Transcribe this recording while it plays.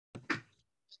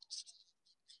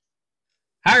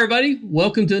Hi, everybody.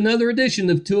 Welcome to another edition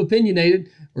of Too Opinionated,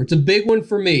 or it's a big one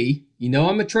for me. You know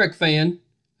I'm a Trek fan.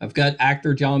 I've got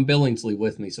actor John Billingsley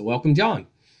with me, so welcome, John.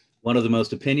 One of the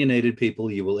most opinionated people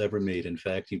you will ever meet. In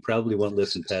fact, you probably won't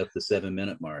listen past the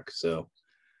 7-minute mark. So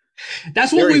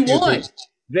That's what we want.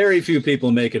 Very few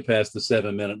people make it past the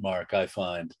 7-minute mark, I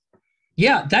find.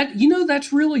 Yeah,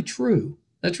 that's really true.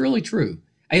 That's really true.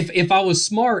 If I was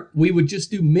smart, we would just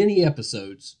do mini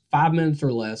episodes, 5 minutes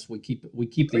or less. We keep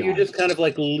the. Or you just kind of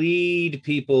like lead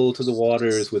people to the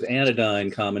waters with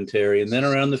anodyne commentary, and then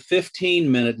around the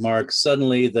 15-minute mark,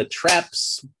 suddenly the trap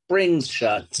springs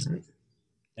shut,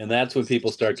 and that's when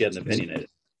people start getting opinionated.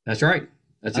 That's right.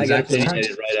 That's exactly I got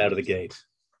opinionated right out of the gate.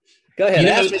 Go ahead,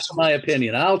 ask me for my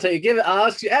opinion.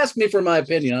 Ask me for my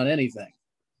opinion on anything.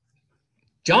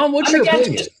 John, what's your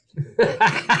opinion?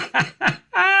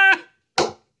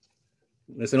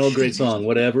 It's an old great song.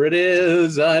 Whatever it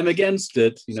is, I'm against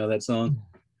it. You know that song?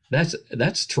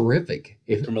 That's terrific.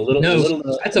 From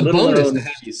that's a bonus to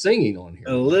have you singing on here.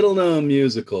 A little-known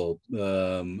musical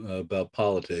about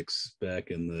politics back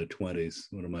in the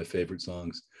 20s. One of my favorite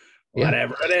songs. Yeah.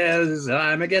 Whatever it is,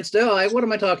 I'm against it. Oh, what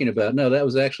am I talking about? No, that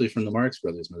was actually from the Marx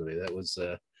Brothers movie. That was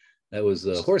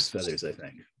Horse Feathers, I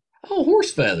think. Oh,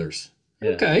 Horse Feathers.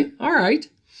 Yeah. Okay, all right.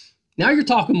 Now you're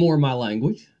talking more my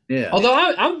language. Yeah. Although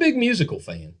I'm a big musical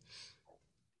fan.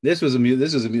 This was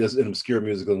an obscure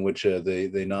musical in which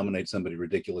they nominate somebody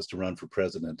ridiculous to run for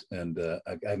president, and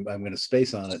I'm going to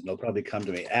space on it, and it'll probably come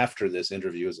to me after this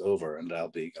interview is over, and I'll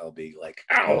be like,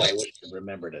 oh, I wish I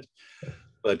remembered it.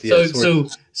 But yeah,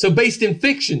 so based in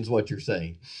fiction is what you're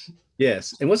saying.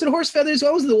 Yes, and was it Horse Feathers?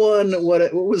 What was the one?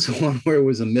 What was the one where it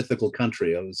was a mythical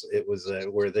country? It was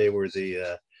where they were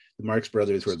the Marx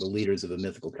Brothers were the leaders of a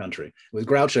mythical country. With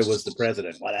Groucho was the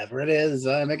president. Whatever it is,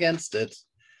 I'm against it.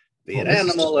 Be an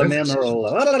animal, a mineral,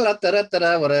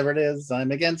 whatever it is,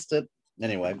 I'm against it.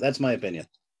 Anyway, that's my opinion.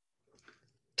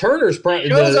 Turner's probably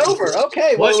show's over.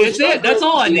 Okay, well, it's it. That's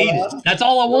all I needed. That's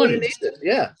all I wanted.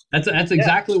 Yeah, that's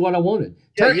exactly what I wanted.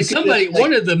 Yeah,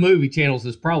 one of the movie channels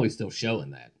is probably still showing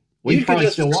that. You can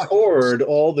just record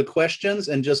all the questions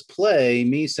and just play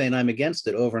me saying I'm against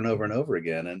it over and over and over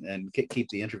again, and keep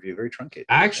the interview very truncated.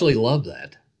 I actually love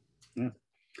that. Yeah.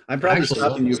 I'm probably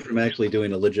stopping you from actually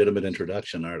doing a legitimate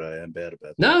introduction, aren't I? I'm bad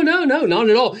about that. No, not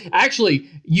at all. Actually,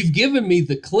 you've given me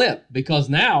the clip because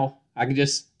now I can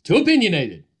just Too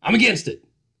Opinionated. I'm against it.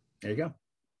 There you go. And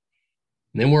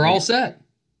then we're all set.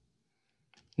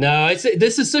 No,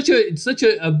 this is such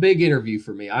a big interview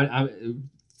for me. I'm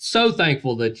so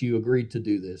thankful that you agreed to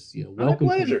do this. You know, welcome.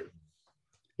 My pleasure.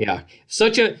 Yeah,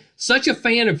 such a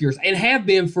fan of yours, and have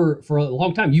been for a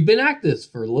long time. You've been at this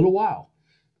for a little while.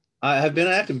 I have been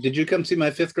active. Did you come see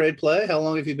my 5th grade play? How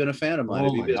long have you been a fan of mine?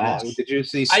 Oh, my gosh. Did you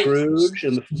see Scrooge?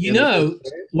 Was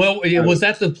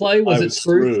that the play? Was it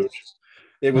Scrooge?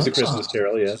 It was A Christmas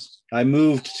Carol, yes. I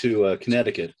moved to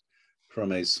Connecticut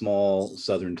from a small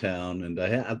southern town, and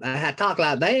I had talk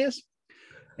like this.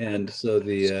 And so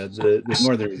the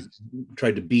northern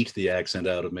tried to beat the accent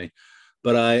out of me.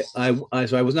 But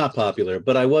I was not popular,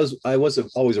 but I was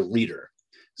always a reader.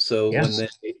 So when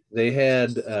they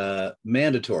had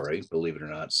mandatory, believe it or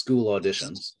not, school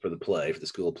auditions for the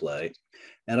school play,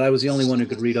 and I was the only one who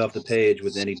could read off the page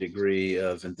with any degree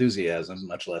of enthusiasm,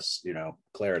 much less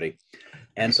clarity.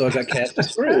 And so I got cast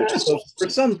as Scrooge. So for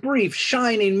some brief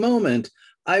shining moment,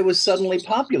 I was suddenly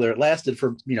popular. It lasted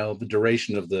for the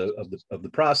duration of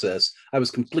the process. I was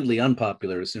completely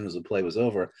unpopular as soon as the play was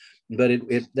over, but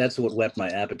that's what whet my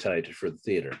appetite for the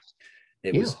theater.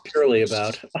 It was purely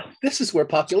about, this is where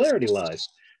popularity lies.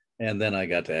 And then I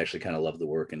got to actually kind of love the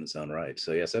work in its own right.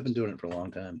 So yes, I've been doing it for a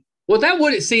long time. Well, that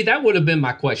would have been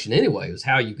my question anyway, was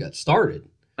how you got started.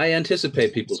 I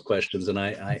anticipate people's questions and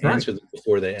I answer them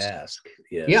before they ask.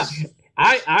 Yes. Yeah.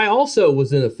 I also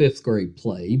was in a 5th grade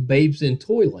play, Babes in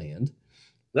Toyland.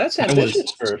 That's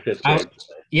ambitious for a 5th grade play.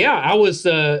 Yeah, I was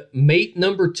mate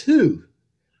number 2,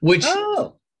 which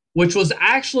was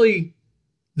actually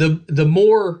the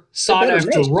more sought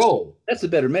after role. That's the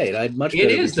better mate.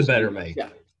 It is the better mate.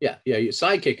 Yeah. Your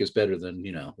sidekick is better than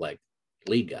like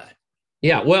lead guy.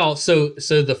 Yeah. Well, so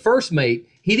the first mate,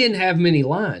 he didn't have many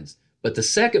lines, but the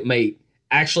second mate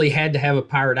actually had to have a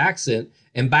pirate accent.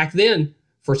 And back then,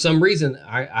 for some reason,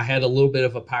 I had a little bit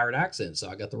of a pirate accent, so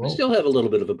I got the role. You still have a little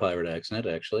bit of a pirate accent,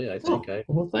 actually. I think.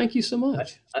 Well, thank you so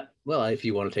much. Well, if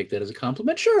you want to take that as a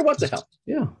compliment, sure. What the hell?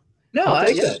 Yeah. No, I'll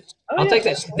take that. I'll take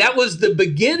that. That was the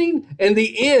beginning and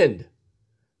the end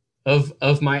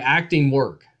of my acting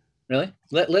work. Really?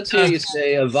 Let's hear you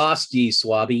say "Avast ye,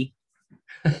 swabby."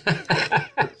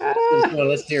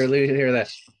 Let's hear that.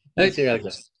 Let's hear like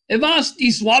this. Avast ye,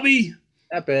 swabby.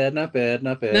 Not bad, not bad,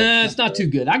 not bad. Nah, it's not too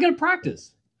good. I got to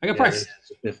practice. I got to Yeah, practice.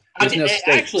 there's no stakes.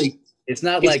 Actually, it's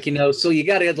not like, so you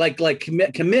got to like commit,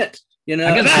 I got to commit.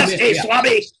 Hey,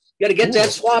 Swabby, you got to get that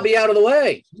Swabby out of the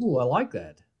way. Ooh, I like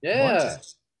that. Yeah.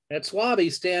 That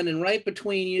Swabby standing right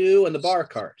between you and the bar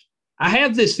cart. I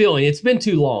have this feeling it's been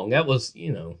too long. That was,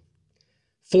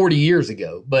 40 years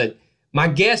ago. But my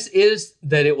guess is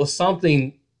that it was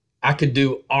something I could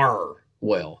do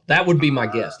well. That would be my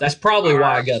guess. That's probably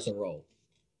why I got the role.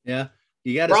 Yeah.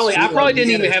 You got to I probably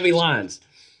didn't even have any lines.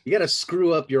 You got to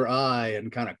screw up your eye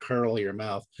and kind of curl your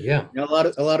mouth. Yeah. A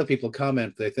lot of people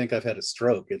comment they think I've had a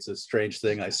stroke. It's a strange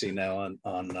thing I see now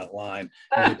on that line.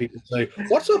 And people say,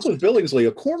 "What's up with Billingsley?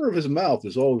 A corner of his mouth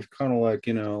is always kind of like,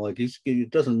 like he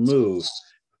doesn't move."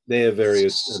 They have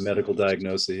various medical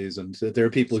diagnoses, and there are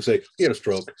people who say he had a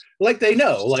stroke, like they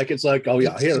know, like it's like, oh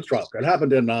yeah, he had a stroke. It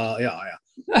happened in I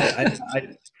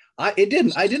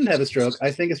didn't have a stroke. I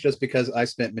think it's just because I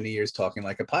spent many years talking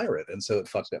like a pirate, and so it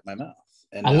fucked up my mouth.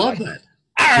 And I love that.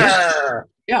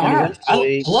 Yeah,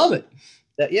 I love it.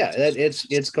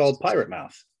 It's called pirate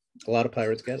mouth. A lot of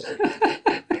pirates get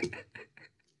it.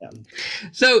 Yeah.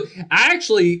 So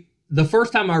the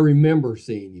first time I remember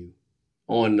seeing you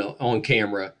on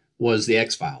camera was the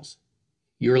X-Files.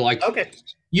 You were like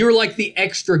the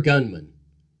extra gunman.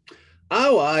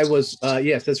 Oh, I was.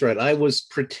 Yes, that's right. I was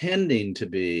pretending to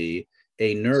be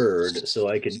a nerd so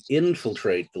I could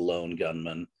infiltrate the lone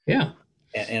gunman. Yeah.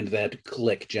 And that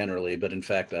clique generally, but in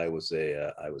fact, I was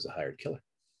a hired killer.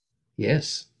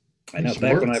 Yes, I know.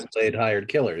 Back when I played hired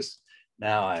killers,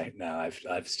 now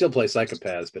I've still play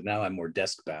psychopaths, but now I'm more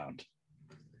desk bound.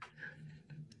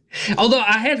 Although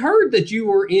I had heard that you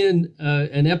were in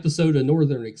an episode of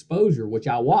Northern Exposure, which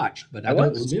I watched, but I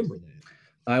don't remember that.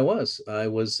 I was. I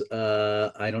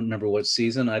don't remember what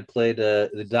season. I played.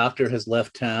 The doctor has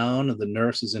left town. The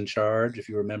nurse is in charge. If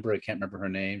you remember, I can't remember her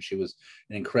name. She was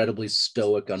an incredibly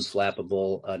stoic,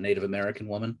 unflappable Native American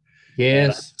woman.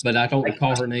 Yes, but I don't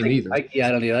recall her name either. I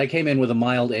don't either. I came in with a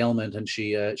mild ailment, and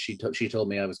she told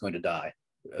me I was going to die.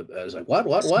 I was like, what?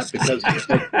 Because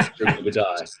you're going to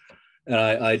die. And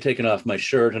I had taken off my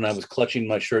shirt, and I was clutching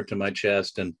my shirt to my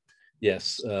chest, and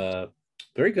yes.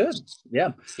 Very good.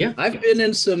 Yeah. I've been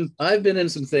in some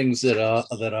things that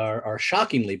are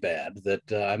shockingly bad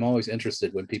that I'm always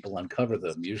interested when people uncover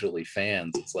them. Usually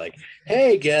fans. It's like,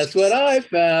 hey, guess what I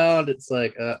found? It's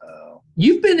like, uh-oh.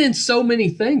 You've been in so many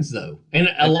things though, and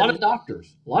a lot of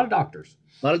doctors, a lot of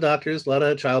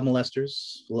child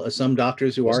molesters, some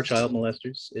doctors who are child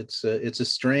molesters. It's a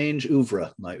strange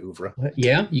oeuvre, my oeuvre.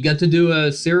 Yeah, you got to do a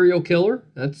serial killer.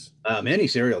 That's many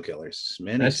serial killers.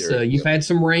 You've had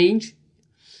some range.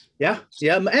 Yeah,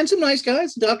 and some nice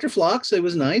guys. Dr. Phlox, it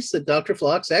was nice that Dr.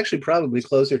 Phlox actually probably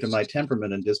closer to my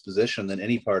temperament and disposition than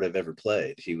any part I've ever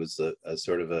played. He was a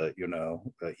sort of a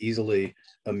easily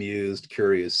amused,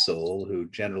 curious soul who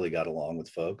generally got along with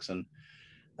folks. And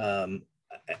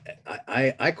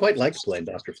I quite liked playing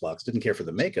Dr. Phlox. Didn't care for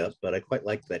the makeup, but I quite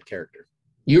liked that character.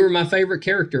 You were my favorite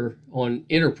character on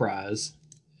Enterprise.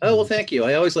 Oh, well, thank you.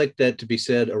 I always like that to be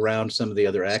said around some of the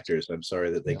other actors. I'm sorry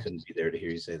that they couldn't be there to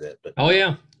hear you say that. But oh,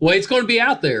 yeah. Well, it's going to be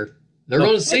out there. They're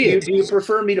going to see it. Do you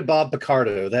prefer me to Bob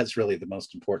Picardo? That's really the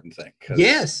most important thing.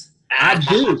 Yes, I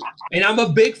do. And I'm a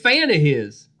big fan of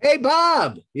his. Hey,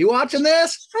 Bob, you watching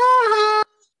this?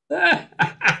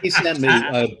 He sent me,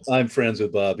 I'm friends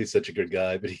with Bob. He's such a good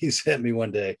guy, but he sent me one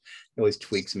day. He always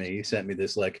tweaks me. He sent me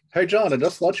this like, hey, John, I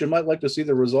just thought you might like to see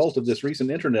the result of this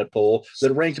recent internet poll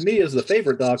that ranked me as the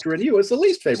favorite doctor and you as the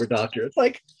least favorite doctor. It's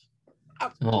like,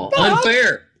 Bob,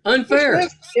 unfair.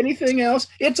 Anything else?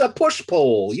 It's a push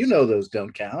poll. You know those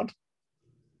don't count.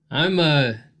 I'm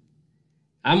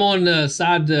on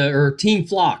side or Team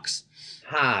Phlox.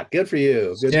 Ha! Good for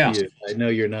you. Good for you. I know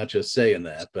you're not just saying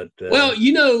that, but well,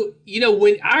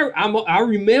 when I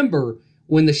remember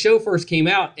when the show first came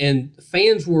out, and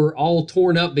fans were all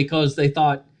torn up because they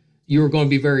thought you were going to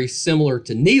be very similar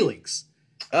to Neelix.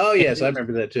 Oh yes, I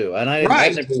remember that too. And I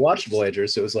never watched Voyager,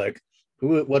 so it was like,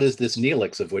 what is this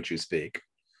Neelix of which you speak?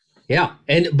 Yeah,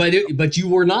 but you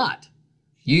were not.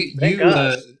 You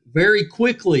very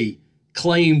quickly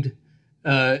claimed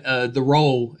the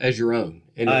role as your own.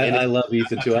 And I love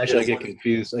Ethan too. Actually,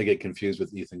 I get confused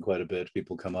with Ethan quite a bit.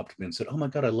 People come up to me and said, "Oh my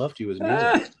God, I loved you as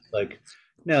Neelix." Like,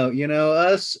 no,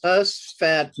 us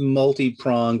fat,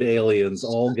 multi-pronged aliens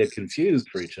all get confused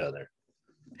for each other.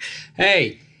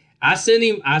 Hey, I sent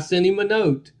him a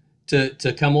note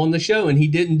to come on the show, and he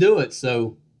didn't do it.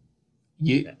 So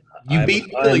you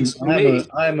beat Neelix for me.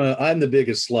 I'm the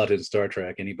biggest slut in Star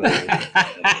Trek. Anybody?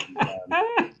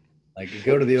 Like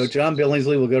John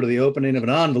Billingsley will go to the opening of an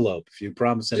envelope if you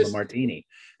promise him a martini.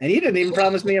 And you didn't even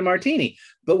promise me a martini.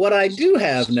 But what I do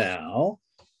have now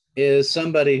is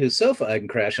somebody whose sofa I can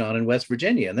crash on in West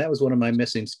Virginia. And that was one of my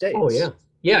missing Oh states. yeah.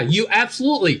 Yeah, you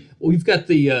absolutely. We've got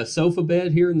the sofa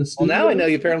bed here in the Well, now I know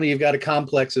studio. apparently you've got a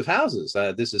complex of houses.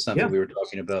 This is something Yeah. we were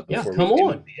talking about Yeah. before we Come came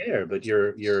on on. the air, but you're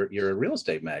a real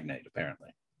estate magnate, apparently.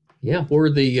 Yeah,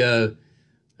 we're the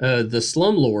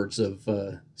slumlords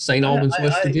of St. Albans,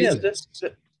 West Yeah, Virginia.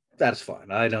 that's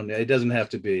fine. I don't. It doesn't have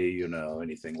to be,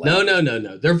 anything No, no, lavish. no,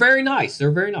 no. They're very nice.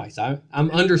 They're very nice. I'm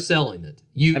underselling it.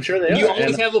 I'm sure they You are.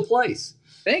 always And have a place.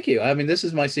 thank you. I mean, this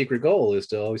is my secret goal: is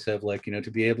to always have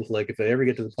to be able to if I ever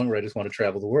get to the point where I just want to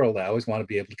travel the world, I always want to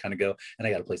be able to kind of go. And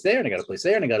I got a place there, and I got a place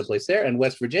there, and I got a place there. And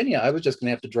West Virginia, I was just going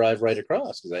to have to drive right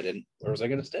across because I didn't. Where was I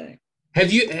going to stay?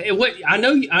 Have you? What I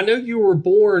know you were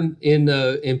born in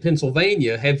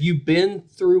Pennsylvania. Have you been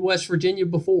through West Virginia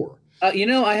before?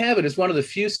 I haven't. It's one of the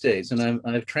few states, and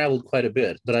I've traveled quite a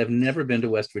bit, but I've never been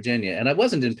to West Virginia. And I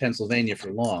wasn't in Pennsylvania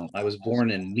for long. I was born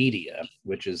in Media,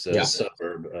 which is a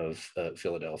suburb of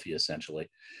Philadelphia, essentially.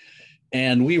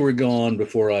 And we were gone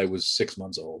before I was 6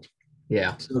 months old.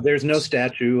 Yeah. So there's no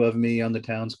statue of me on the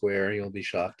town square. You'll be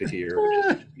shocked to hear.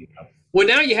 Well,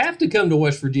 now you have to come to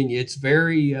West Virginia. It's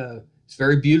very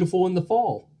beautiful in the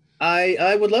fall.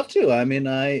 I would love to. I mean,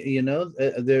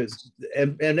 there's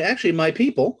and actually my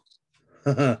people.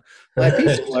 My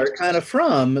people are kind of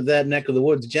from that neck of the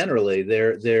woods. Generally,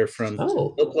 they're from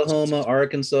Oklahoma,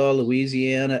 Arkansas,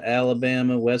 Louisiana,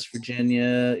 Alabama, West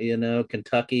Virginia.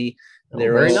 Kentucky.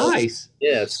 They're very nice.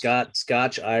 Yeah,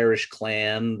 Scotch Irish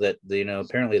clan that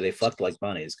apparently they fucked like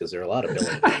bunnies because there are a lot of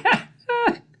Billings.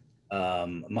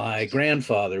 My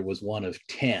grandfather was one of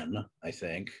 10, I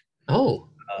think. Oh,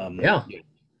 yeah.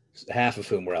 Half of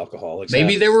whom were alcoholics.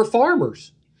 Maybe they were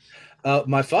farmers.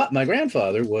 My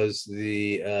grandfather was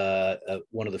the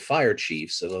one of the fire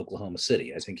chiefs of Oklahoma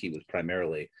City. I think he was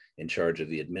primarily in charge of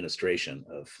the administration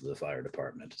of the fire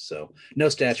department. So no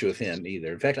statue of him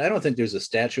either. In fact, I don't think there's a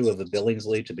statue of a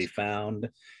Billingsley to be found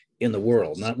in the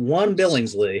world. Not one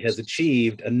Billingsley has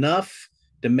achieved enough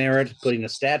to merit putting a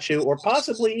statue or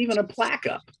possibly even a plaque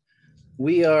up.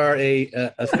 We are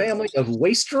a family of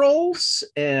wastrels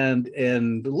and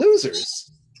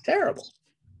losers. Terrible.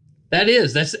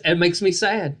 It makes me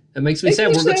sad. It makes me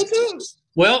sad.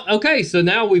 Well, okay, so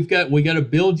now we got to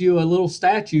build you a little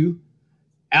statue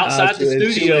outside the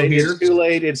studio here.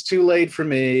 It's too late for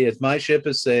me. My ship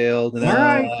has sailed. All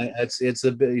right. It's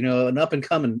an up and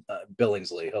coming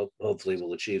Billingsley. Hopefully,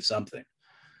 will achieve something.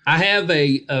 I have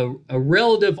a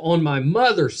relative on my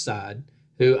mother's side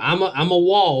who I'm a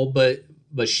wall, but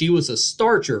she was a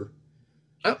starcher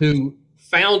who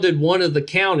founded one of the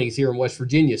counties here in West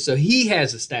Virginia. So he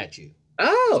has a statue.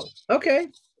 Oh, okay.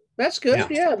 That's good.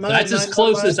 Yeah. That's as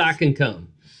close as I can come.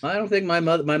 I don't think my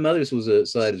mother's was a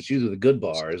side. She was with the Good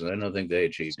Bars, and I don't think they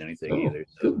achieved anything either.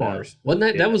 So, Good Bars. Wasn't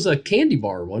that? Yeah. That was a candy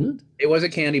bar, wasn't it? It was a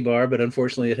candy bar, but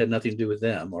unfortunately it had nothing to do with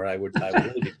them, or I would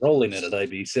really be rolling in it. I'd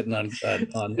be sitting on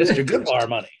Mr. Good Bar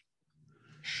money.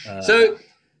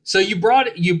 So you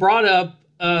brought up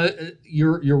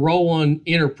your role on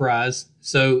Enterprise.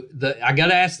 So I got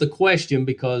to ask the question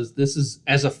because this is,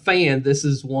 as a fan, this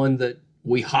is one that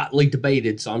we hotly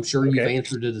debated. So I'm sure you've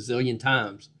answered it a zillion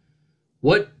times.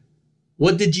 What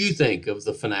did you think of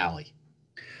the finale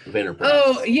of Enterprise?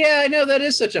 Oh yeah, I know that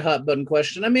is such a hot button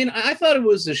question. I mean, I thought it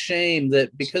was a shame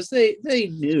that because they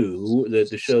knew that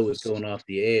the show was going off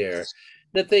the air,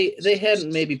 that they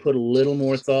hadn't maybe put a little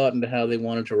more thought into how they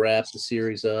wanted to wrap the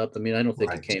series up. I mean, I don't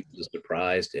think it came as a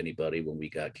surprise to anybody when we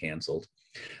got canceled.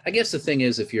 I guess the thing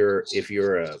is, if you're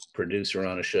a producer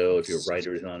on a show, if you're a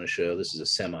writer on a show, this is a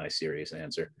semi-serious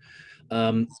answer.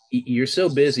 You're so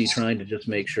busy trying to just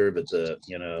make sure that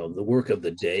the work of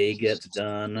the day gets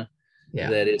done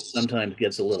that it sometimes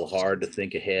gets a little hard to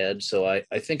think ahead. So I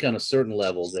think on a certain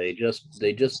level, they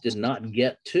just did not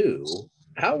get to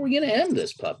how are we going to end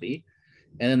this puppy.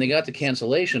 And then they got the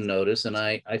cancellation notice, and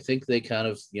I think they kind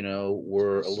of,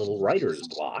 were a little writer's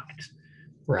blocked.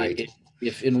 Right.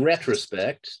 If in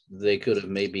retrospect, they could have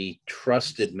maybe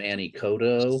trusted Manny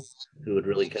Cotto, who had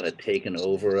really kind of taken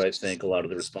over, I think, a lot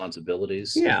of the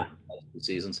responsibilities of the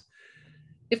seasons.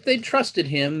 If they trusted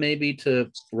him maybe to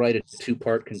write a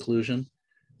 2-part conclusion,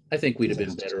 I think we'd have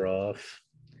been better off.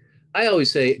 I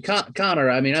always say, Connor,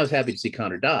 I mean, I was happy to see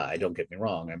Connor die. Don't get me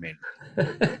wrong. I mean,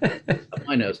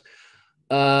 my nose.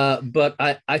 But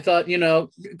I thought,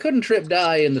 couldn't Trip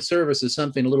die in the service as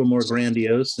something a little more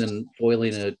grandiose than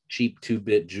foiling a cheap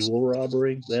 2-bit jewel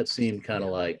robbery? That seemed kind of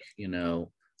like,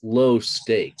 low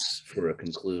stakes for a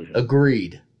conclusion.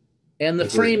 Agreed. And the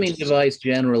framing device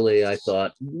generally, I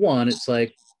thought, one, it's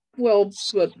like, well,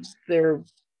 but they're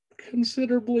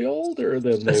considerably older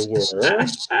than they were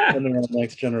when they're on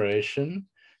Next Generation.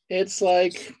 It's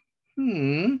like,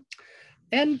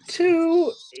 And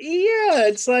two, yeah,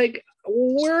 it's like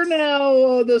we're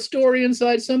now the story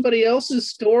inside somebody else's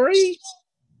story,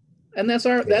 and that's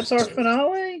our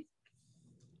finale.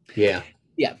 Yeah.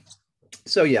 Yeah.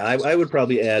 So yeah, I would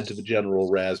probably add to the general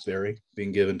raspberry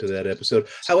being given to that episode.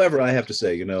 However, I have to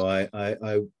say,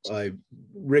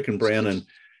 Rick and Brannon,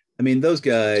 I mean, those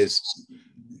guys,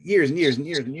 years and years and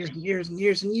years and years and years and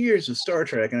years and years of Star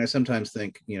Trek, and I sometimes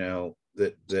think,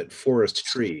 that forest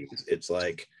trees, it's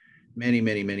like many,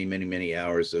 many, many, many, many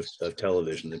hours of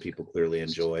television that people clearly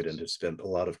enjoyed and have spent a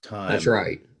lot of time. That's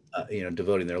right.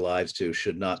 Devoting their lives to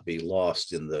should not be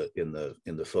lost in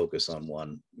the focus on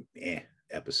one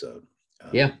episode.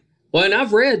 Yeah. Well, and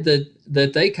I've read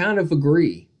that they kind of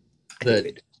agree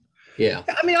that. Yeah.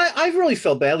 I mean, I've really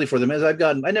felt badly for them as I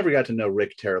never got to know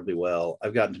Rick terribly well.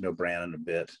 I've gotten to know Brannon a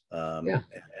bit.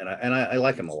 And I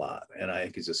like him a lot. And I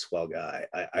think he's a swell guy.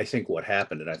 I think what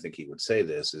happened, and I think he would say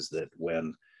this, is that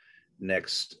when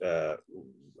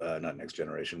not Next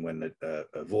Generation, when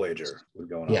Voyager was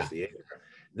going off the air,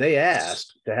 they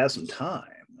asked to have some time,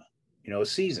 a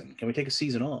season. Can we take a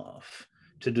season off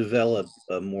to develop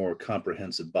a more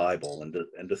comprehensive Bible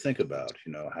and to think about,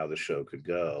 how the show could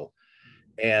go?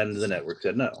 And the network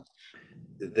said no.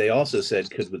 They also said,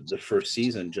 could the first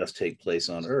season just take place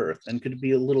on Earth, and could it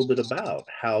be a little bit about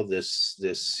how this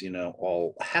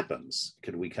all happens?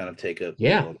 Could we kind of take a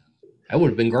that would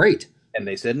have been great. And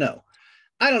they said no.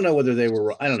 I don't know whether they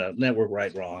were, I don't know, network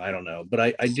right, wrong, I don't know. But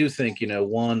I do think,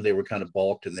 one, they were kind of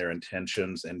balked in their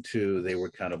intentions, and two, they were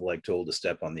kind of like told to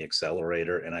step on the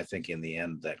accelerator. And I think in the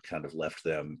end, that kind of left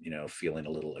them, feeling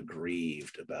a little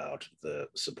aggrieved about the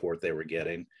support they were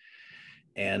getting.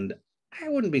 And I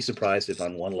wouldn't be surprised if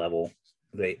on one level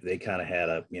they kind of had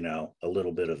a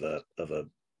little bit of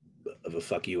a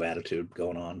fuck you attitude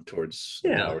going on towards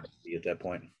the power at that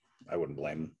point. I wouldn't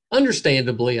blame them.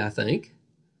 Understandably, I think.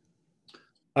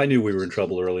 I knew we were in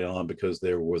trouble early on because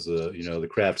there was the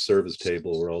craft service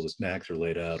table where all the snacks are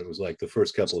laid out. It was like the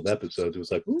first couple of episodes, it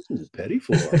was like, ooh, petty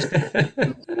four.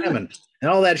 And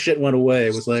all that shit went away.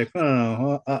 It was like,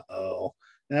 uh-oh.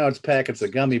 Now it's packets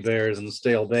of gummy bears and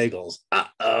stale bagels.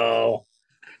 Uh-oh.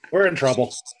 We're in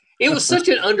trouble. It was such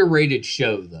an underrated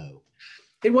show, though.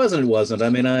 It wasn't. I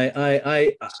mean,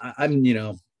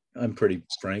 I'm pretty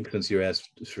frank since you asked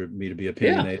for me to be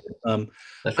opinionated. Right.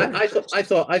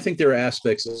 I think there are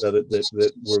aspects of it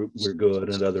that were good,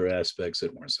 and other aspects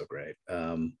that weren't so great.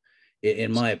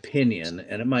 In my opinion,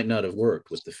 and it might not have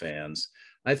worked with the fans,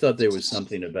 I thought there was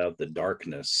something about the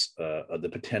darkness, the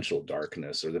potential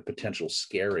darkness, or the potential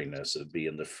scariness of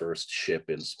being the first ship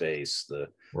in space.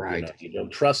 You don't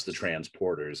trust the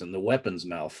transporters, and the weapons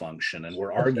malfunction, and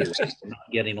we're arguing, we're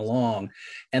not getting along,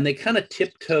 and they kind of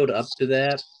tiptoed up to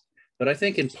that. But I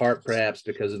think in part perhaps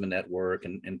because of the network,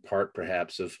 and in part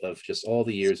perhaps of just all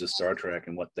the years of Star Trek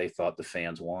and what they thought the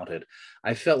fans wanted,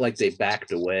 I felt like they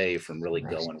backed away from really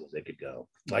going where they could go.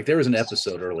 Like there was an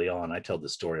episode early on, I tell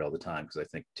this story all the time because I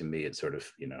think to me it sort of,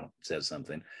 says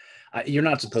something. You're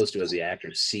not supposed to, as the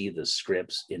actors, see the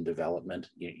scripts in development.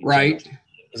 Right.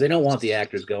 Because they don't want the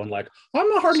actors going like, I'm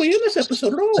not hardly in this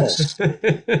episode at all.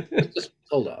 Just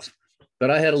hold off. But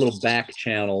I had a little back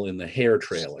channel in the hair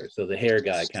trailer. So the hair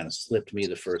guy kind of slipped me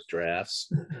the first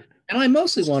drafts. And I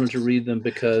mostly wanted to read them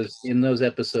because in those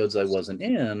episodes I wasn't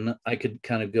in, I could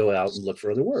kind of go out and look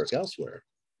for other work elsewhere.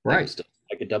 Right.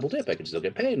 I could double dip. I could still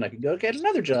get paid, and I could go get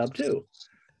another job too.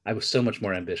 I was so much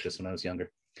more ambitious when I was younger.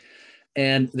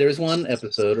 And there's one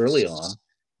episode early on,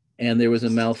 and there was a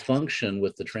malfunction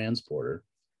with the transporter.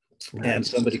 And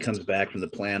somebody comes back from the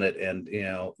planet, and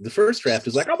the first draft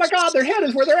is like, oh my God, their head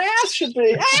is where their ass should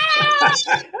be. That's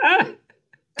great.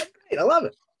 I love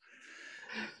it.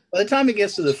 By the time it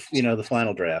gets to the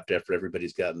final draft, after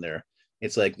everybody's gotten there,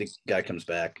 it's like the guy comes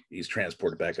back, he's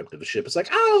transported back up to the ship. It's like,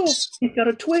 oh, he's got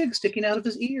a twig sticking out of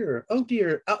his ear. Oh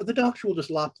dear, the doctor will just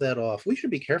lop that off. We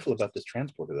should be careful about this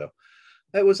transporter,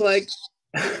 though. It was like,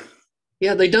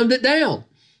 yeah, they dumbed it down.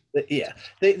 Yeah,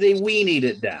 they weenied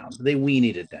it down.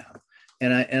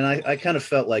 And I kind of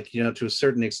felt like, to a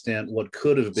certain extent, what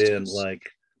could have been like,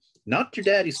 not your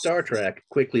daddy Star Trek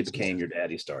quickly became your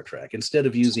daddy Star Trek. Instead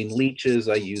of using leeches,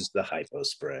 I used the hypo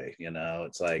spray.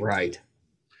 It's like, right.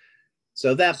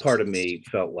 So that part of me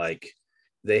felt like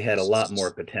they had a lot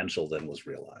more potential than was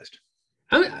realized.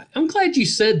 I'm glad you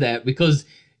said that because,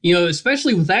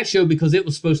 especially with that show, because it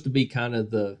was supposed to be kind of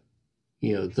the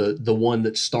one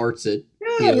that starts it.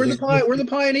 Yeah, we're the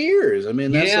pioneers. I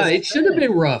mean, it should have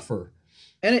been rougher.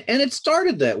 And it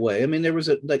started that way. I mean, there was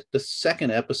the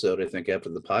second episode, I think, after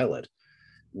the pilot.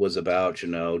 was about,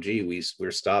 gee,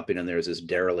 we're stopping and there's this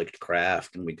derelict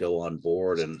craft and we go on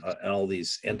board, and all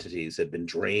these entities had been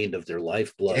drained of their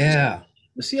lifeblood Yeah.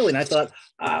 the ceiling. I thought,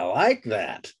 I like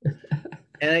that.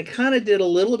 And it kind of did a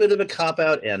little bit of a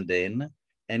cop-out ending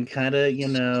and kind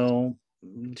of,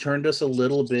 turned us a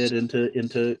little bit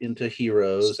into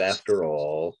heroes after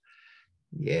all.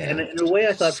 And Yeah. in a way,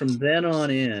 I thought from then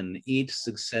on in, each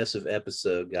successive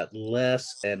episode got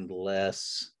less and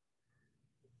less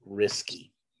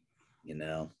risky, And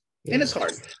it's Yeah.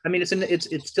 hard. I mean,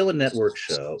 it's still a network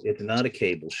show. It's not a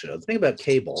cable show. The thing about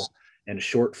cable and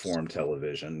short form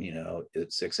television,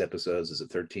 it's 6 episodes. Is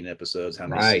it 13 episodes? How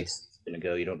many Right. seasons going to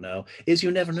go? You don't know. Is you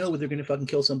never know whether they're going to fucking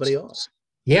kill somebody off.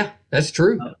 Yeah, that's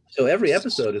true. So every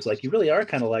episode is like, you really are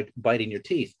kind of like biting your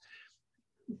teeth.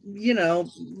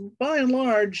 By and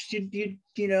large,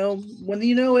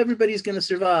 when everybody's going to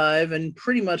survive, and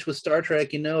pretty much with Star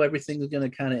Trek, everything's going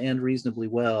to kind of end reasonably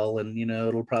well, and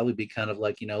it'll probably be kind of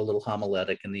like a little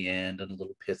homiletic in the end, and a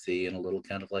little pithy, and a little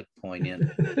kind of like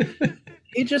poignant.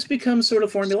 It just becomes sort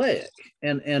of formulaic,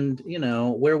 and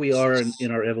where we are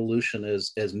in our evolution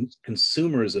as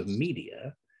consumers of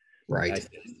media, Right.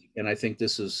 I think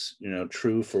this is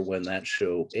true for when that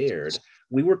show aired.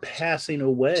 We were passing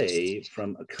away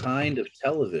from a kind of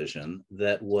television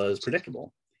that was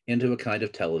predictable into a kind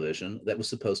of television that was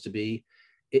supposed to be,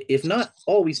 if not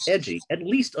always edgy, at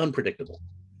least unpredictable.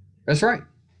 That's right.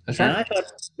 That's And right. I thought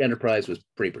Enterprise was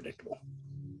pretty predictable.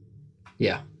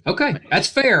 Yeah. Okay. That's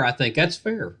fair. I think that's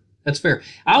fair. That's fair.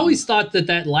 I always thought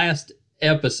that last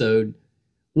episode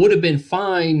would have been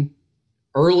fine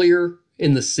earlier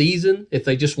in the season if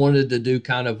they just wanted to do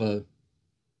kind of a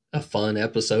fun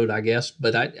episode, I guess.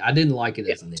 But I didn't like it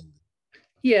as an end.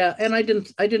 Yeah, and I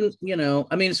didn't, I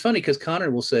mean, it's funny because Connor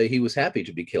will say he was happy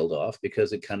to be killed off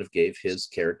because it kind of gave his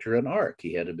character an arc.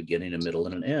 He had a beginning, a middle,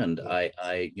 and an end. I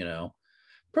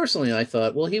personally, I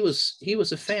thought, well, he was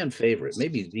a fan favorite,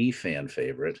 maybe the fan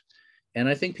favorite. And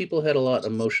I think people had a lot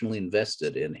emotionally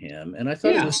invested in him. And I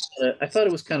thought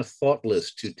it was kind of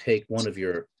thoughtless to take one of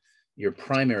your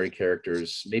primary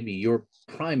characters, maybe your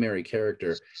primary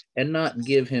character, and not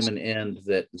give him an end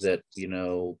that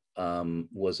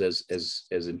was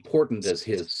as important as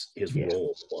his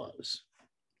role was.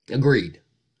 Agreed.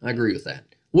 I agree with that.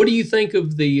 What do you think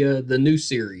of the new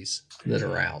series that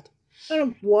are out? I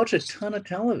don't watch a ton of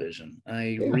television.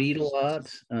 I read a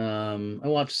lot. I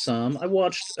watched some. I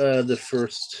watched the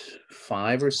first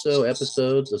 5 or so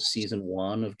episodes of season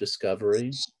 1 of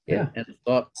Discovery. Yeah. And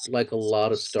thought, like a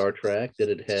lot of Star Trek, that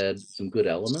it had some good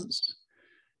elements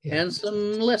and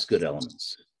some less good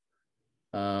elements.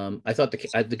 I thought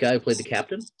the guy who played the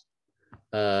captain,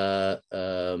 I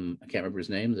can't remember his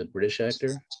name, the British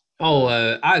actor.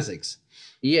 Isaacs.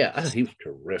 Yeah, he was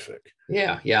terrific.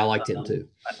 Yeah, I liked him too.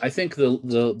 I think the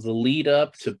lead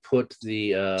up to put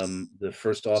the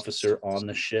first officer on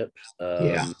the ship,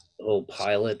 the whole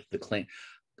pilot, the Kling.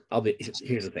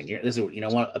 Here's the thing. This is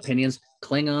what opinions.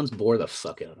 Klingons bore the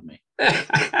fuck out of me.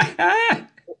 I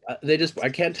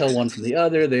can't tell one from the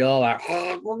other. They all they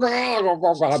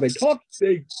talk.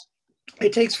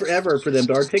 It takes forever for them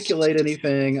to articulate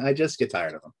anything. I just get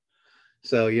tired of them.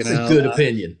 So it's a good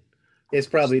opinion. It's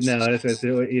probably no. I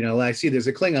see there's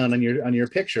a Klingon on your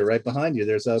picture right behind you.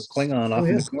 There's a Klingon off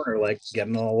in the corner, like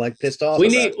getting all like pissed off. We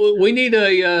need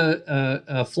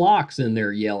a Phlox in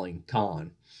there yelling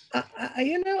Khan.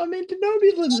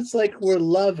 Denobulans, it's like we're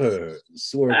lovers,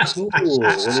 we're cool, we're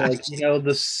like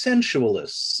the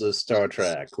sensualists of Star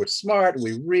Trek. We're smart,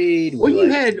 we read.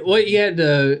 You had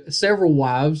several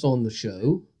wives on the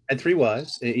show. I had 3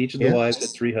 wives. Each of the wives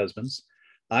had 3 husbands.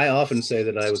 I often say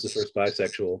that I was the first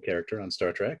bisexual character on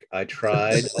Star Trek. I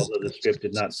tried, although the script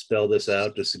did not spell this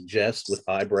out, to suggest with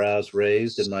eyebrows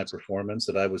raised in my performance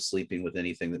that I was sleeping with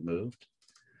anything that moved,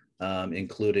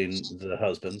 including the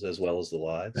husbands as well as the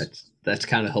wives. That's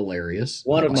kind of hilarious.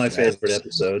 One of my favorite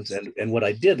episodes, and what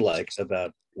I did like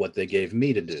about what they gave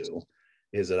me to do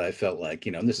is that I felt like,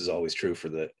 and this is always true for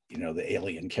the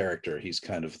alien character. He's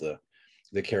kind of the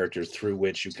character through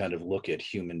which you kind of look at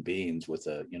human beings with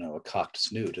a cocked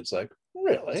snoot. It's like,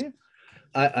 really?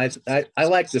 I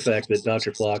like the fact that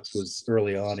Dr. Phlox was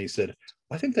early on. He said,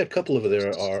 I think that couple over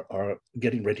there are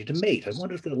getting ready to mate. I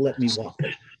wonder if they'll let me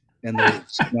watch. And then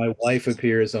my wife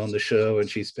appears on the show and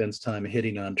she spends time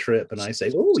hitting on Trip. And I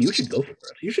say, oh, you should go for it.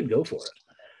 You should go for it.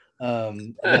 I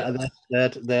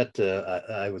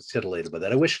was titillated by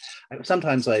that.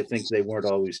 Sometimes I think they weren't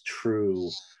always true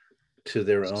to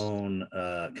their own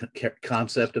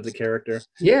concept of the character.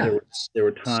 Yeah. There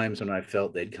were times when I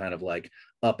felt they'd kind of like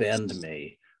upend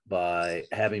me by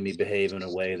having me behave in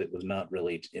a way that was not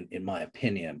really, in my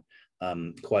opinion,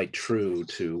 quite true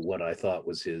to what I thought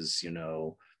was his,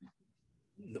 the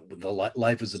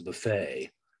life is a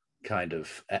buffet kind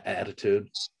of attitude.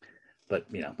 But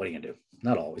what are you gonna do?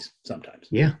 Not always. Sometimes.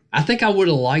 Yeah, I think I would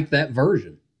have liked that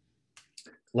version.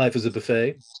 Life is a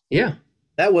buffet. Yeah,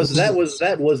 That was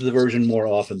the version more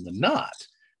often than not.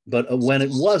 But when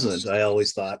it wasn't, I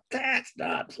always thought that's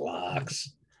not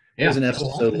Phlox. yeah. There's an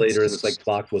episode later that's like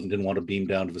Phlox didn't want to beam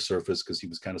down to the surface because he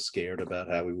was kind of scared about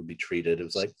how he would be treated. It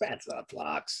was like, that's not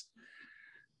Phlox.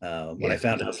 When I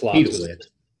found out Phlox was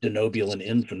Denobulan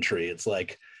infantry, it's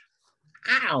like,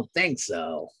 I don't think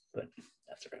so. But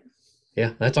that's right.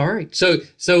 Yeah, that's all right. So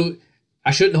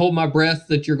I shouldn't hold my breath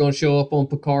that you're going to show up on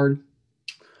Picard.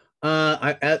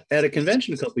 At a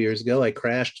convention a couple years ago, I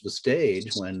crashed the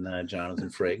stage when Jonathan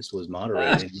Frakes was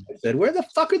moderating. I said, "Where the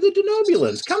fuck are the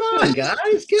Denobulans? Come on,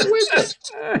 guys, get with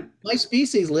it. My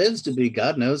species lives to be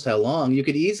God knows how long. You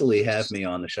could easily have me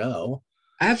on the show."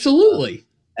 Absolutely.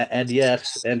 And yet,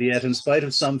 in spite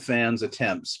of some fans'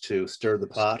 attempts to stir the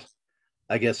pot,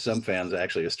 I guess some fans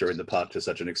actually are stirring the pot to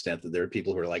such an extent that there are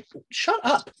people who are like, "Shut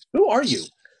up! Who are you?"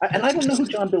 And I don't know who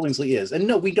John Billingsley is. And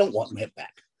no, we don't want him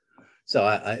back. So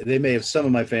some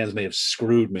of my fans may have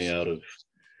screwed me out of.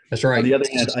 That's right. On the other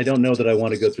hand, I don't know that I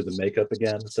want to go through the makeup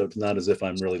again, so it's not as if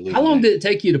I'm really losing. How long did it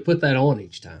take you to put that on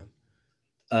each time?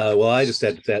 Well, I just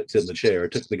had to sit in the chair.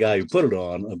 It took the guy who put it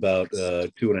on about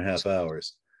 2.5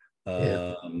 hours.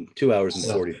 2 hours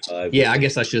and 45. Yeah, I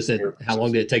guess I should have said, how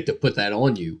long did it take to put that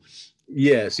on you?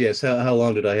 Yes. How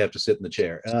long did I have to sit in the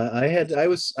chair? I had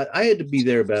to be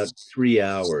there about 3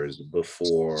 hours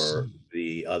before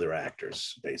the other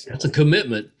actors, basically. That's a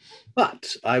commitment.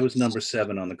 But I was number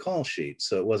 7 on the call sheet,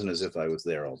 so it wasn't as if I was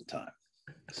there all the time.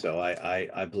 So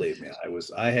I believe me,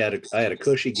 I had a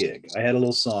cushy gig. I had a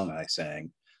little song I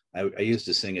sang. I used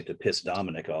to sing it to piss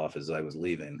Dominic off as I was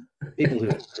leaving. People who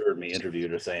heard me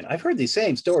interviewed are saying, "I've heard these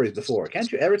same stories before. Can't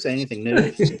you ever say anything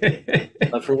new?"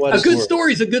 For what a good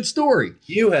story is a good story.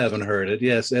 You haven't heard it.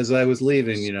 Yes, as I was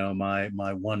leaving, my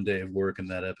one day of work in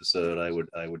that episode, I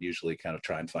would usually kind of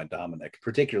try and find Dominic,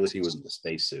 particularly if he was in the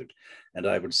spacesuit, and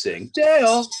I would sing, "Day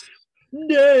off,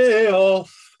 day off,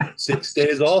 6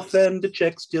 days off and the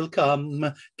check still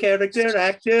come. Character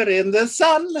actor in the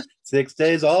sun, 6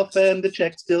 days off and the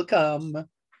check still come."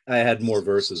 I had more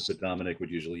verses, but Dominic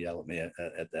would usually yell at me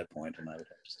at that point, and I would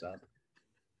have to stop.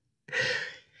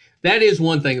 That is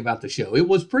one thing about the show. It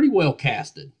was pretty well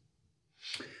casted.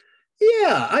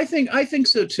 Yeah, I think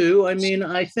so too. I mean,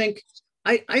 I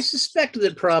suspect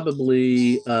that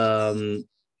probably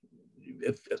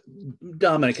if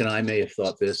Dominic and I may have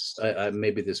thought this.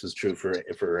 Maybe this was true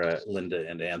for Linda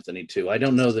and Anthony too. I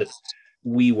don't know that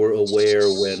we were aware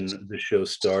when the show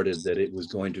started that it was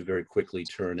going to very quickly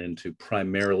turn into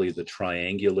primarily the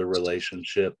triangular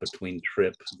relationship between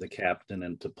Trip, the captain,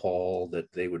 and T'Pol,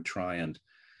 that they would try and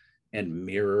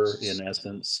mirror, in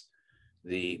essence,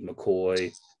 the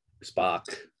McCoy, Spock,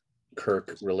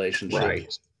 Kirk relationship.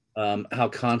 Right. How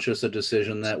conscious a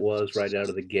decision that was right out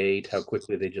of the gate, how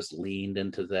quickly they just leaned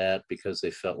into that because they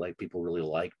felt like people really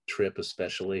liked Trip,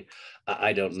 especially.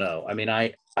 I don't know. I mean,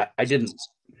 I didn't.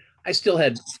 I still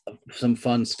had some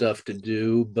fun stuff to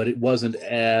do, but it wasn't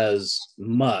as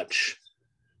much.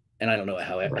 And I don't know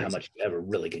how much you ever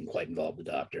really can quite involve the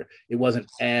Doctor. It wasn't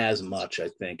as much, I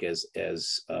think, as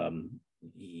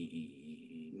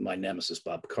my nemesis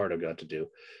Bob Picardo got to do.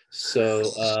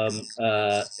 So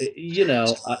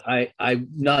I'm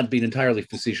not being entirely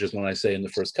facetious when I say in the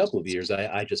first couple of years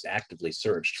I just actively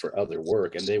searched for other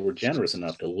work, and they were generous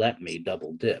enough to let me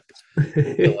double dip.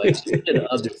 So I did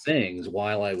other things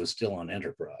while I was still on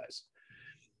Enterprise.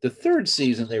 The third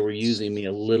season they were using me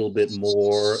a little bit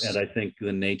more, and I think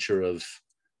the nature of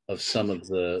some of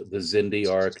the Xindi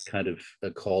arc kind of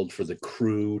called for the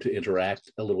crew to interact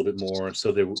a little bit more. So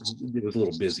it was a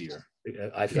little busier.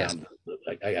 I found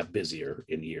I got busier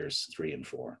in years 3 and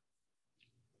 4.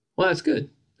 Well, that's good.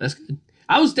 That's good.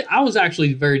 I was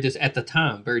actually at the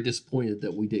time very disappointed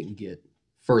that we didn't get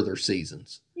further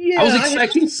seasons. Yeah, I was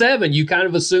expecting 7. You kind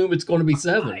of assume it's going to be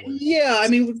 7. Yeah, I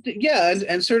mean, yeah,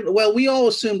 and certainly. Well, we all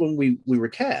assumed when we were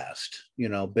cast,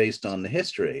 based on the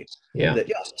history,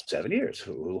 that 7 years,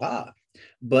 hoo-ha.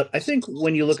 But I think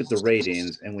when you look at the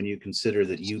ratings and when you consider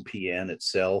that UPN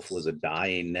itself was a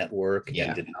dying network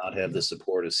and did not have the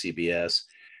support of CBS,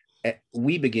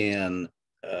 we began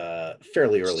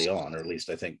fairly early on, or at least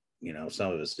I think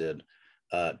some of us did.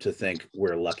 To think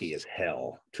we're lucky as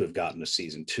hell to have gotten to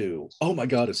season 2. Oh my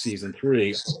God, a season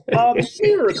 3. A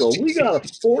miracle. We got a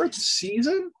 4th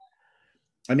season.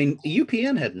 I mean,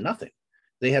 UPN had nothing.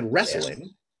 They had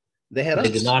wrestling. They had us.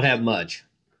 They did not have much.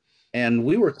 And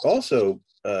we were also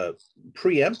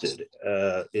preempted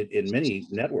in many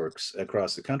networks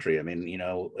across the country. I mean, you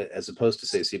know, as opposed to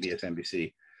say CBS,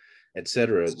 NBC,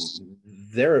 etc.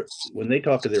 When they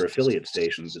talk to their affiliate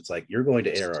stations, it's like, you're going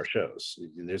to air our shows.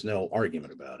 There's no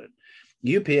argument about it.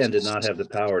 UPN did not have the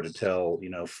power to tell, you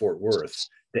know, Fort Worth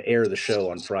to air the show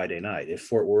on Friday night. If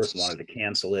Fort Worth wanted to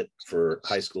cancel it for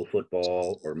high school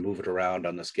football or move it around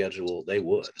on the schedule, they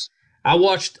would. I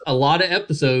watched a lot of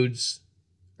episodes,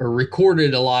 or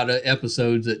recorded a lot of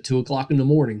episodes at 2:00 in the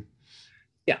morning.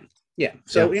 Yeah. Yeah.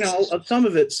 So, you know, some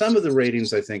of the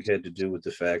ratings, I think, had to do with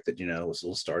the fact that, you know, it was a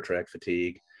little Star Trek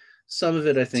fatigue. Some of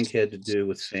it, I think, had to do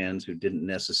with fans who didn't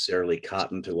necessarily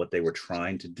cotton to what they were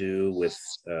trying to do with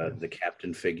the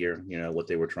captain figure, you know, what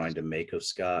they were trying to make of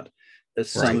Scott.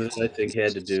 Some of it, I think,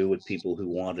 had to do with people who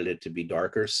wanted it to be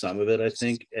darker. Some of it, I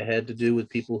think, had to do with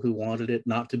people who wanted it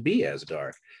not to be as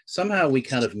dark. Somehow we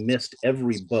kind of missed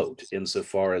every boat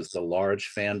insofar as the large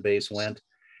fan base went.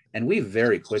 And we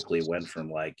very quickly went from,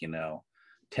 like, you know,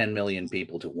 10 million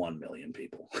people to 1 million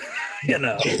people. You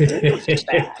know,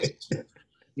 it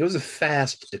was a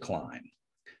fast decline.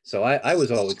 So I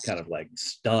was always kind of like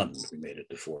stunned we made it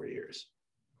to 4 years.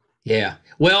 Yeah.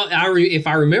 Well, if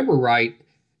I remember right,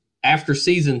 after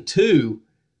season 2,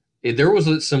 there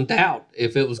was some doubt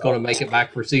if it was going to make it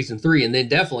back for season 3. And then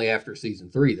definitely after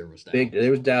season 3, there was doubt.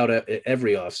 There was doubt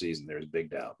every off season. There was big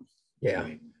doubt. Yeah. I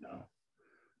mean,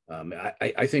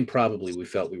 I think probably we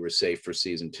felt we were safe for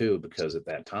season 2 because at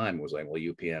that time it was like, well,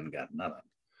 UPN got nothing.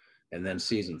 And then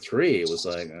season 3, it was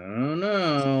like, oh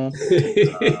no.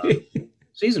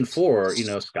 Season 4, you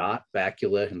know, Scott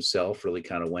Bakula himself really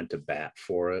kind of went to bat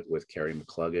for it with Carrie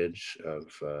McCluggage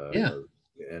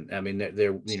and I mean,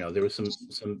 there you know, there was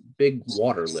some big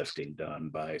water lifting done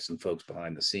by some folks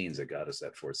behind the scenes that got us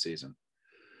that 4th season.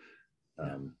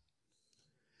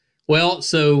 Well,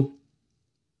 so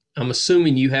I'm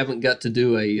assuming you haven't got to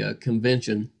do a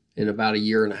convention in about a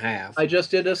year and a half. I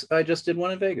just did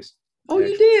one in Vegas. Oh,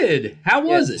 actually. You did? How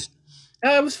was it?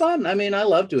 It was fun. I mean, I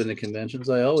love doing the conventions.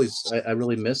 I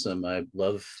really miss them. I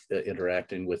love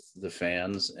interacting with the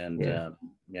fans, and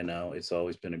you know, it's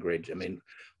always been a great. I mean,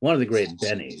 one of the great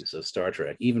bennies of Star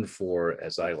Trek, even for,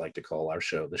 as I like to call our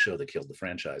show, the show that killed the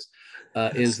franchise,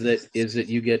 is that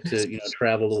you get to, you know,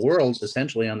 travel the world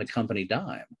essentially on the company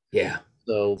dime. Yeah.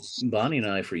 So Bonnie and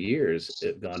I, for years,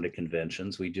 have gone to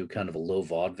conventions. We do kind of a low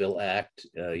vaudeville act.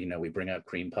 You know, we bring out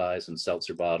cream pies and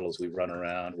seltzer bottles. We run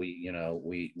around. We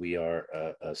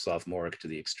are sophomoric to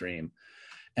the extreme,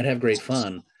 and have great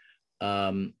fun.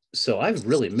 So I've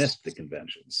really missed the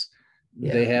conventions.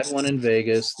 Yeah. They had one in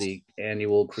Vegas, the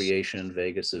annual Creation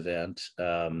Vegas event.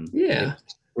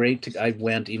 Great. I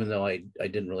went, even though I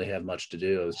didn't really have much to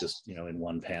do. I was just, you know, in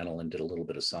one panel and did a little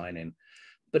bit of signing.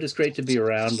 But it's great to be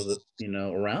around, you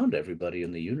know, around everybody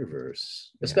in the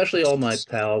universe, especially all my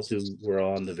pals who were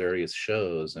on the various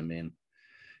shows. I mean,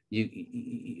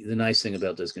 the nice thing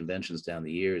about those conventions down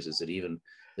the years is that even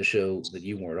the show that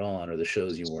you weren't on or the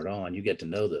shows you weren't on, you get to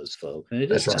know those folks. And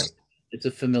that's right. It's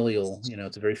a familial, you know,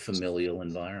 it's a very familial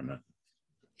environment.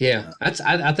 Yeah,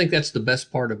 I think that's the best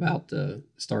part about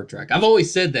Star Trek. I've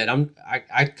always said that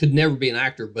I could never be an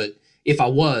actor, but if I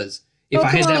was. If I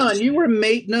had that, you were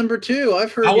mate number 2.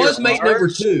 I've heard. I was mate number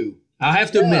 2. I have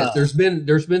to admit, there's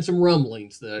been some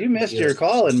rumblings that you missed your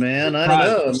calling, man. I don't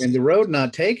know. I mean, the road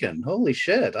not taken. Holy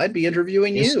shit! I'd be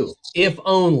interviewing you. If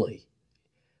only.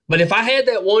 But if I had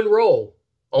that one role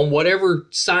on whatever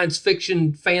science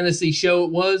fiction fantasy show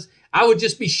it was, I would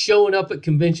just be showing up at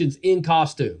conventions in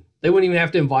costume. They wouldn't even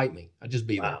have to invite me. I'd just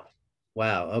be there.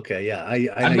 Wow. Okay. Yeah.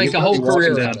 I'd make a whole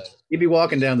career out of it. You'd be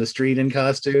walking down the street in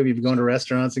costume. You'd be going to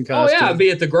restaurants in costume. Oh yeah, I'd be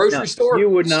at the grocery store. You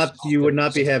would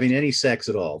not be having any sex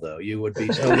at all, though. You would be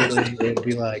totally. It'd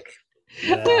be like,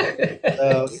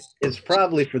 it's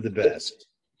probably for the best.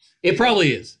 It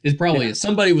probably is. It probably is.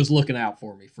 Somebody was looking out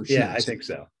for me for sure. Yeah, I think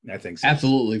so.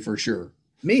 Absolutely, for sure.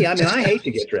 Me, I mean, I hate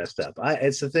to get dressed up.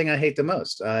 It's the thing I hate the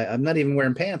most. I'm not even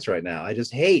wearing pants right now. I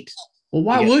just hate. Well,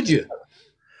 why would you?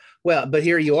 Well, but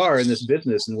here you are in this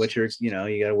business in which you got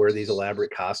to wear these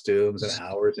elaborate costumes and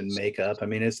hours and makeup. I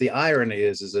mean, it's the irony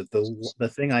is that the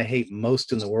thing I hate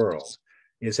most in the world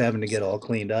is having to get all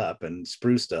cleaned up and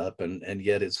spruced up, and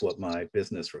yet it's what my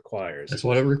business requires. That's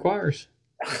what it requires.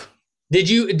 Did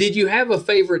you have a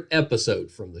favorite episode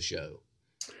from the show?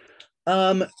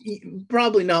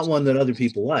 Probably not one that other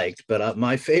people liked, but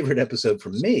my favorite episode for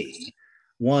me.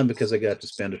 One, because I got to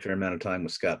spend a fair amount of time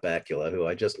with Scott Bakula, who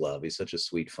I just love. He's such a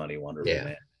sweet, funny, wonderful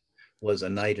man. Was A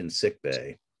Night in Sick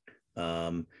Bay.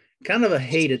 Kind of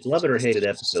a love it or hate it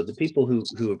episode. The people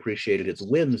who appreciated its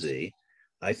whimsy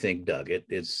I think, dug it.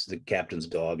 It's the captain's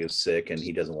dog is sick and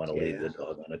he doesn't want to leave the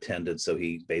dog unattended. So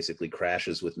he basically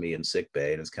crashes with me in sick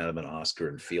bay, and it's kind of an Oscar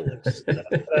and Felix.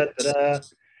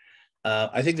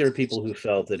 I think there are people who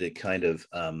felt that it kind of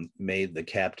made the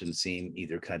captain seem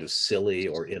either kind of silly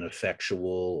or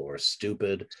ineffectual or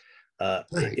stupid.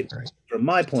 Right. From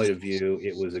my point of view,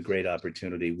 it was a great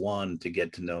opportunity, one, to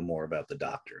get to know more about the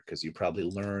Doctor, because you probably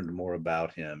learned more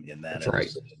about him in that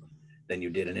episode than you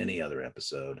did in any other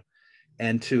episode.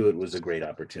 And two, it was a great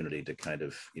opportunity to kind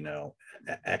of,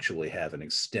 actually have an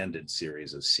extended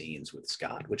series of scenes with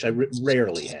Scott, which I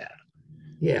rarely had.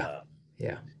 Yeah.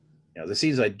 The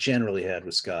scenes I generally had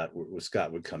with Scott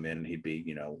would come in and he'd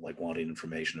be, like wanting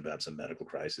information about some medical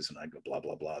crisis, and I'd go blah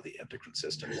blah blah, the endocrine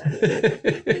system, blah, blah,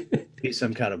 blah. Be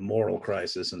some kind of moral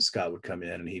crisis, and Scott would come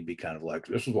in and he'd be kind of like,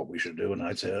 this is what we should do, and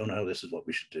I'd say, oh no, this is what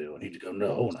we should do, and he'd go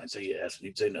no, and I'd say yes, and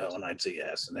he'd say no, and I'd say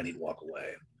yes, and then he'd walk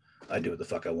away. I'd do what the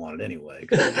fuck I wanted anyway.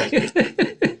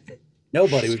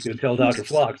 Nobody was going to tell Dr.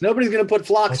 Phlox. Nobody's going to put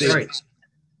Phlox in. Right.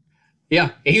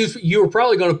 Yeah, you were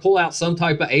probably going to pull out some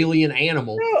type of alien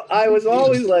animal. No, I was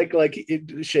always like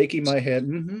shaking my head,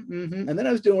 and then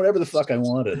I was doing whatever the fuck I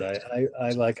wanted.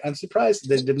 I'm surprised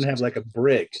they didn't have like a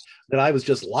brig that I was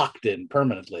just locked in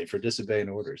permanently for disobeying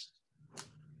orders.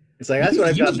 It's like that's what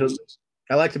I've gotten to.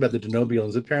 I liked about the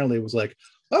Denobulans. Apparently, it was like,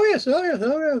 oh yeah,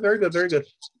 very good, very good.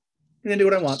 You can do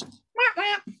what I want.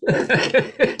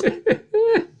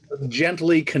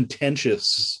 Gently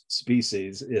contentious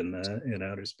species in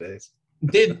outer space.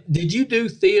 Did you do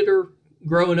theater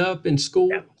growing up in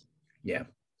school? Yeah.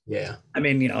 I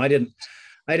mean, I didn't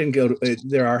go to.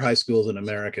 There are high schools in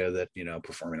America that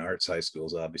performing arts high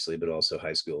schools, obviously, but also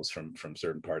high schools from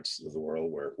certain parts of the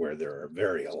world where there are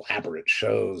very elaborate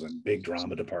shows and big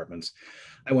drama departments.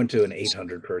 I went to an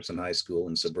 800-person high school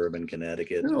in suburban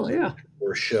Connecticut. Oh yeah.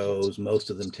 Were shows. Most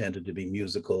of them tended to be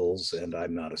musicals, and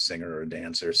I'm not a singer or a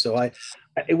dancer, so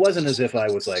it wasn't as if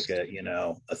I was like a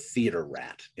theater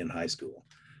rat in high school.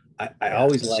 I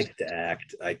always liked to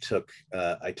act. I took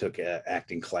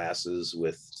acting classes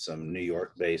with some New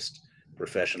York-based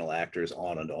professional actors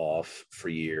on and off for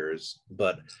years,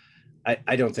 but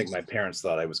I don't think my parents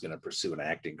thought I was going to pursue an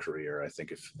acting career. I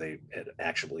think if they had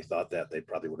actually thought that, they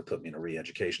probably would have put me in a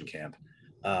re-education camp.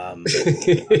 I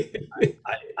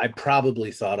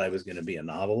probably thought I was going to be a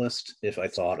novelist if I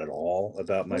thought at all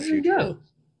about my future.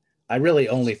 I really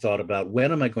only thought about,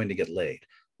 when am I going to get laid?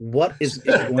 What is it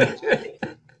going to take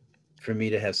for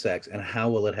me to have sex, and how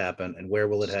will it happen, and where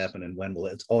will it happen, and when will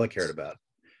it? It's all I cared about.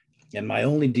 And my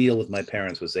only deal with my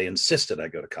parents was they insisted I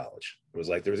go to college. It was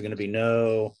like there was going to be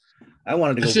no. I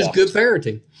wanted to go. It's just good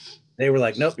parenting. They were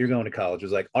like, nope, you're going to college. It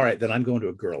was like, all right, then I'm going to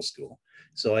a girls' school.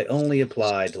 So I only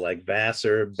applied to like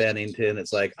Vassar, Bennington.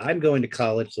 It's like, I'm going to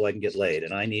college so I can get laid,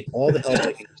 and I need all the help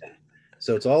I can get.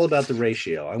 So it's all about the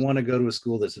ratio. I want to go to a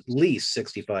school that's at least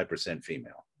 65%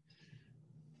 female.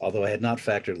 Although I had not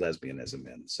factored lesbianism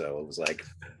in. So it was like,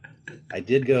 I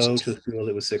did go to a school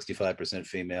that was 65%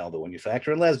 female, but when you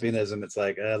factor in lesbianism, it's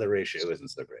like, the ratio isn't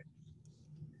so great.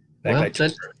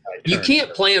 You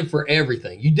can't plan for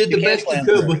everything. You did the best you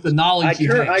could with the knowledge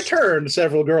you had. I turned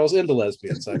several girls into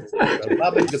lesbians.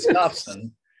 Robin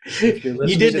Gustafson.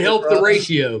 You didn't help the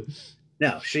ratio.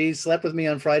 No, she slept with me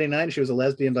on Friday night, and she was a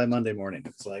lesbian by Monday morning.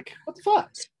 It's like, what the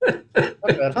fuck?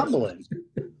 Talk about humbling.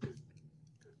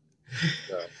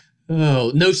 So.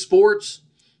 Oh, no sports?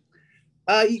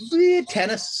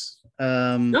 Tennis.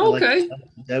 Okay.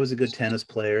 I was a good tennis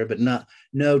player, but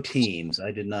no teams.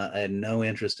 I had no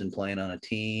interest in playing on a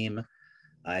team.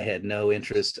 I had no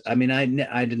interest. I mean, I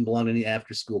didn't belong to any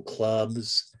after school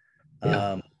clubs.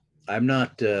 Yeah. I'm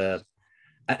not,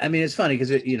 I mean, it's funny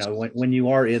because when you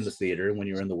are in the theater, when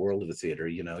you're in the world of the theater,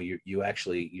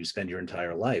 you spend your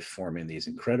entire life forming these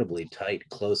incredibly tight,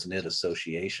 close-knit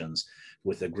associations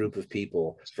with a group of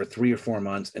people for 3 or 4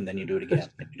 months, and then you do it again,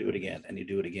 and you do it again, and you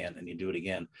do it again, and you do it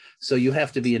again. So you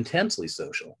have to be intensely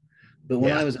social. But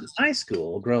when I was in high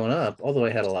school, growing up, although I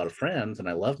had a lot of friends and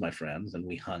I loved my friends and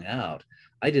we hung out,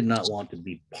 I did not want to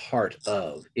be part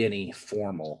of any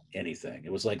formal anything.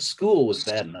 It was like school was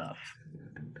bad enough.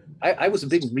 I was a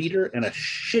big reader and a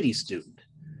shitty student.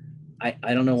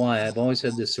 I don't know why. I've always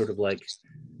had this sort of like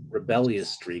rebellious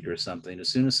streak or something. As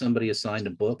soon as somebody assigned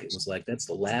a book, it was like, that's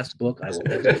the last book I will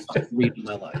ever read in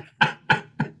my life.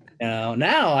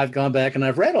 Now I've gone back and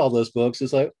I've read all those books.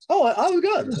 It's like, oh, I was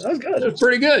good. I was good. That's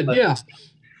pretty good. Yeah.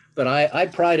 But I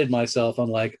prided myself on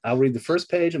like, I'll read the first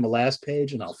page and the last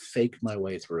page and I'll fake my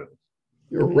way through.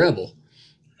 You're a rebel.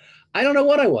 I don't know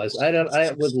what I was. I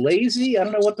was lazy. I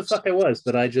don't know what the fuck I was,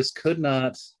 but I just could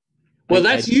not. Well,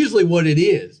 that's usually what it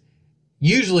is.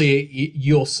 Usually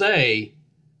you'll say,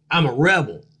 I'm a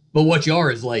rebel. But what you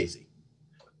are is lazy.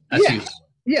 That's Yeah. usually.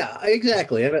 Yeah,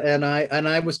 exactly. And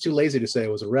I was too lazy to say I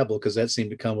was a rebel because that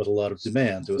seemed to come with a lot of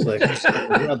demands. It was like,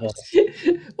 I'm a rebel.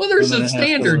 Well, there's I'm some gonna have to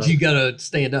standards you gotta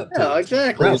stand up to. yeah,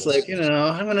 exactly. Rebel. It's like,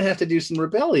 I'm gonna have to do some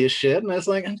rebellious shit. And I was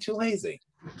like, I'm too lazy.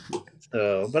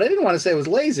 So, but I didn't want to say I was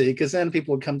lazy because then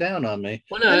people would come down on me.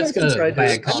 Well, no, I that's got a bad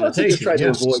I must have just connotation. tried to Yeah.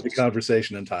 avoid the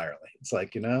conversation entirely. It's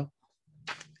like,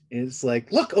 it's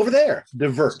like, look over there,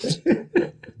 divert.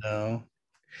 No.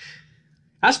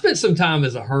 I spent some time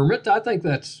as a hermit. I think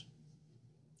I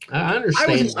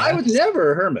understand I that. was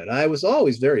never a hermit. I was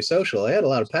always very social. I had a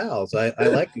lot of pals. I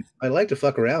like to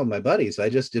fuck around with my buddies. I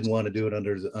just didn't want to do it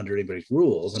under anybody's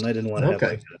rules, and I didn't want to have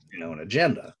Okay. like an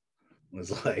agenda. It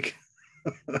was like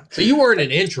So you weren't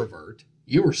an introvert.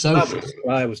 You were social.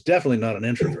 I was definitely not an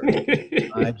introvert.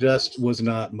 I just was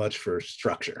not much for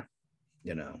structure,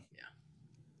 Yeah.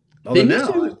 Although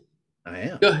now I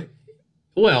am.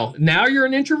 Well, now you're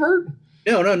an introvert?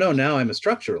 No. Now I'm a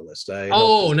structuralist.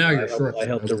 Now you're a structuralist. I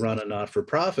help to run a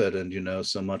not-for-profit, and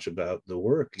so much about the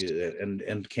work.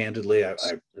 And candidly, I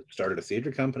started a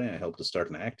theater company. I helped to start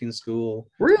an acting school.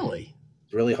 Really?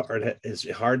 It's really hard. It's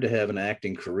hard to have an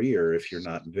acting career if you're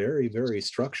not very, very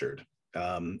structured.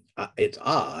 It's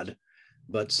odd,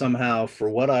 but somehow, for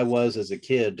what I was as a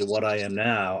kid to what I am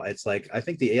now, it's like I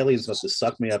think the aliens must have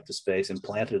sucked me up to space,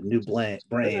 implanted a new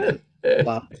brain, and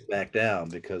plopped me back down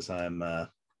because I'm.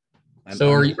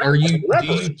 So do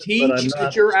you teach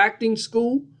at your acting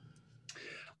school?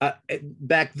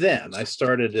 Back then, I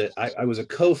started. I was a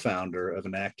co-founder of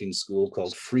an acting school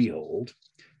called Freehold,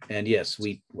 and yes,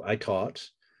 I taught.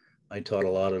 I taught a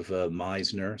lot of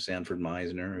Sanford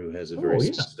Meisner, who has a very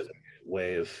specific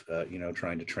way of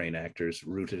trying to train actors,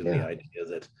 rooted in the idea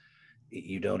that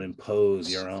you don't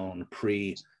impose your own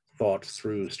pre-thought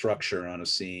through structure on a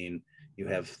scene. You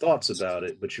have thoughts about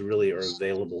it, but you really are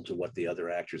available to what the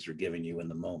other actors are giving you in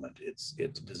the moment. It's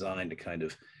designed to kind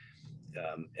of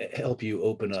help you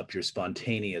open up your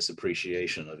spontaneous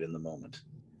appreciation of in the moment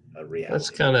reality. That's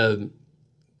kind of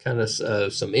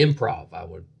some improv, I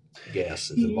would guess,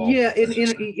 is involved. Yeah,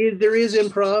 there is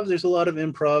improv. There's a lot of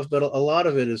improv, but a lot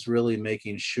of it is really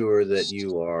making sure that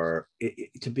you are,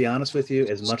 to be honest with you,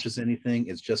 as much as anything,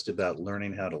 it's just about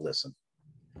learning how to listen.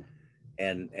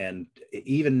 And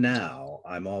even now,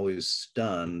 I'm always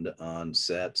stunned on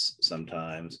sets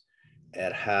sometimes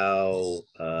at how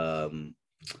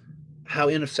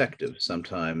ineffective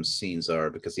sometimes scenes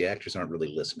are because the actors aren't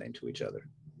really listening to each other.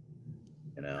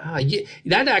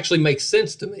 That actually makes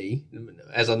sense to me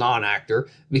as a non-actor,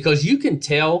 because you can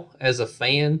tell as a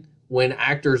fan when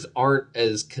actors aren't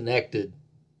as connected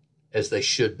as they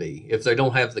should be if they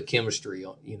don't have the chemistry,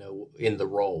 in the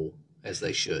role as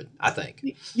they should, I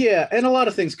think. Yeah, and a lot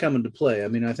of things come into play. I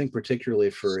mean, I think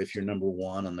particularly for if you're number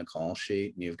one on the call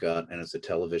sheet and it's a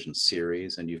television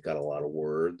series and you've got a lot of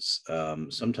words,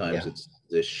 sometimes it's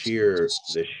the sheer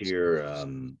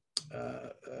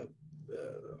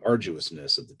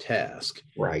arduousness of the task.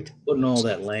 Right. Putting all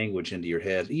that language into your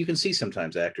head. You can see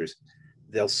sometimes actors,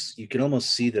 you can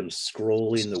almost see them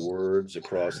scrolling the words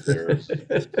across their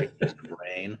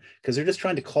brain because they're just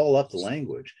trying to call up the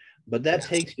language. But that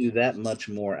takes you that much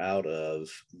more out of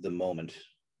the moment,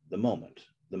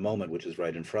 which is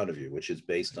right in front of you, which is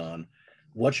based on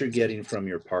what you're getting from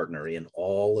your partner in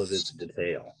all of its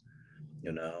detail,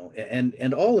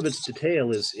 and all of its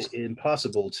detail is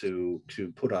impossible to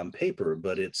put on paper,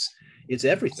 but it's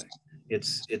everything.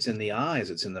 It's in the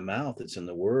eyes, it's in the mouth, it's in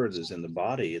the words, it's in the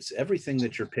body. It's everything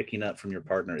that you're picking up from your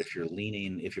partner if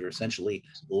you're essentially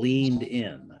leaned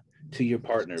in to your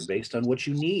partner based on what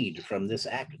you need from this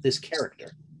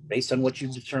character, based on what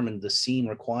you determined the scene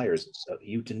requires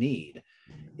you to need.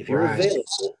 If you're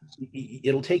available,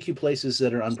 it'll take you places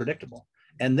that are unpredictable.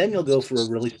 And then you'll go for a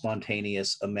really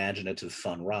spontaneous, imaginative,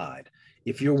 fun ride.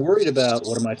 If you're worried about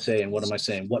what am I saying?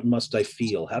 What must I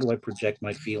feel? How do I project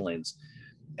my feelings?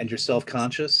 And you're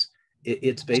self-conscious,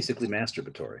 it's basically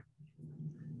masturbatory.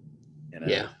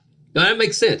 Yeah. No, that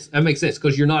makes sense.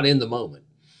 Because you're not in the moment.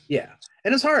 Yeah.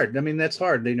 And it's hard. I mean, that's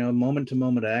hard. Moment to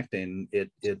moment acting.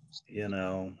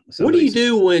 What do you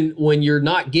do when you're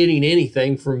not getting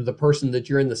anything from the person that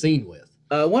you're in the scene with?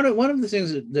 One of the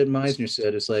things that Meisner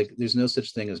said is like, there's no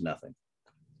such thing as nothing.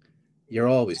 You're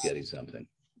always getting something.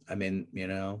 I mean,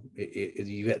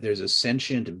 there's a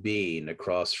sentient being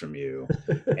across from you,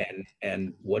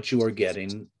 and what you are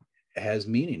getting has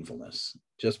meaningfulness.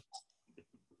 Just,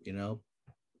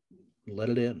 let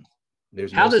it in.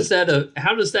 How does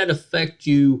that affect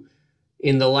you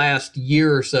in the last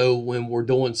year or so when we're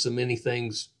doing so many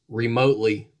things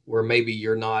remotely where maybe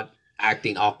you're not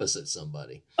acting opposite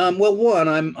somebody? Well, one,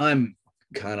 I'm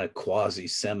kind of quasi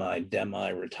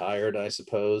demi retired, I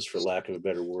suppose, for lack of a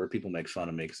better word. People make fun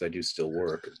of me because I do still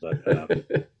work, but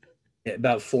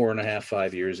about 4.5,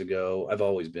 5 years ago, I've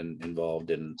always been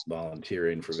involved in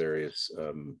volunteering for various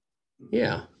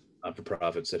Yeah.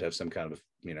 not-for-profits that have some kind of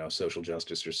social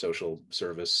justice or social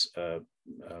service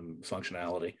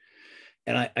functionality.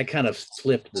 And I kind of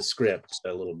flipped the script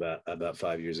a little bit about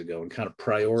 5 years ago and kind of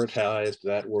prioritized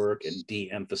that work and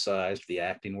de-emphasized the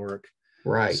acting work.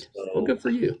 Right. Well, So, good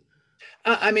for you.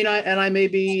 I mean, I may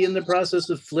be in the process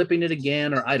of flipping it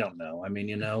again, or I don't know. I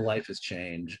mean, life has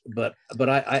changed, but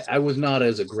I was not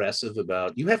as aggressive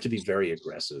about. You have to be very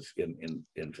aggressive in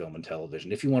film and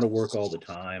television if you want to work all the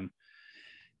time.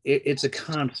 It's a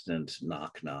constant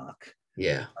knock.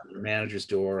 Yeah. On your manager's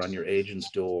door, on your agent's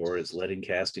door. It's letting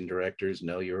casting directors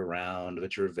know you're around,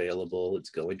 that you're available. It's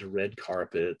going to red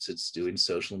carpets. It's doing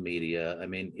social media. I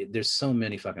mean, there's so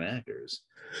many fucking actors.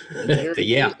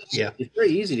 Yeah. It's very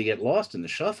easy to get lost in the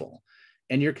shuffle,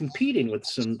 and you're competing with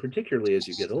some, particularly as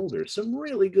you get older, some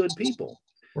really good people.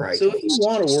 Right. So if you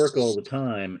want to work all the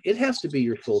time, it has to be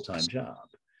your full-time job.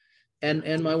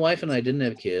 And my wife and I didn't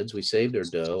have kids. We saved our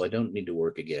dough. I don't need to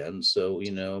work again. So,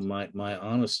 my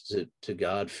honest to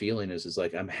God feeling is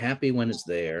like, I'm happy when it's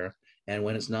there. And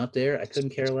when it's not there, I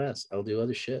couldn't care less. I'll do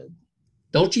other shit.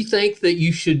 Don't you think that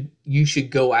you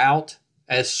should go out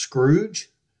as Scrooge?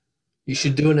 You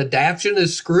should do an adaptation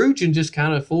as Scrooge and just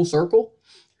kind of full circle.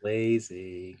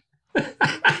 Lazy.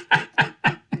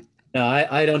 No,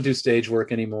 I don't do stage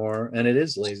work anymore, and it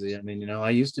is lazy. I mean, I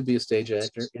used to be a stage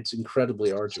actor. It's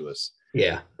incredibly arduous.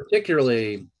 Yeah.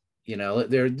 Particularly,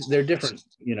 there are different,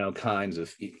 kinds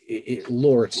of.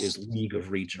 LORT is League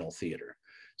of Regional Theater.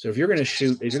 So if you're going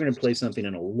to play something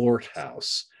in a LORT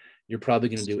house, you're probably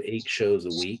going to do 8 shows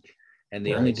a week. And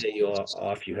the only day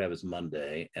off you have is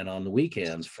Monday. And on the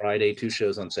weekends, Friday, 2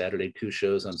 shows on Saturday, 2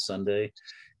 shows on Sunday.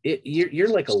 You're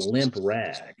like a limp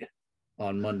rag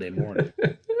on Monday morning.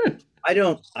 I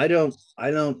don't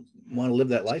want to live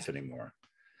that life anymore.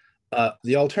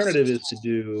 The alternative is to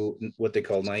do what they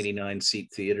call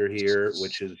 99-seat theater here,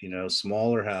 which is,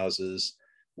 smaller houses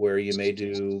where you may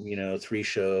do, 3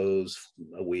 shows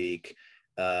a week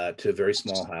to very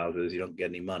small houses. You don't get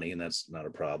any money, and that's not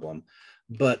a problem.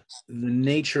 But the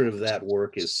nature of that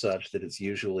work is such that it's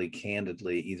usually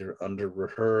candidly either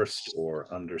under-rehearsed or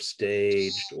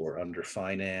understaged or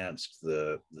under-financed.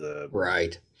 The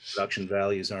Right. production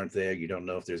values aren't there. You don't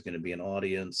know if there's going to be an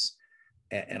audience.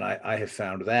 And I have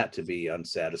found that to be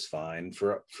unsatisfying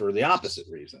for the opposite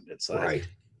reason. It's like, right.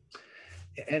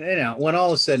 And when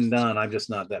all is said and done, I'm just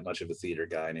not that much of a theater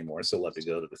guy anymore. I still love to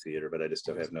go to the theater, but I just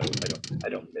don't have I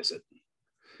don't miss it.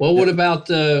 Well, what about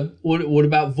what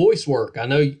about voice work? I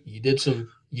know you did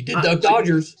Duck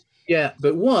Dodgers. Yeah,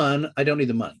 but I don't need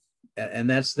the money, and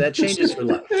that changes your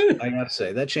life. I have to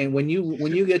say that change when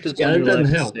you get to the point of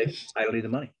your life. I don't need the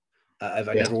money. If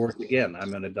I never work again,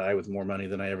 I'm going to die with more money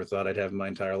than I ever thought I'd have in my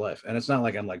entire life. And it's not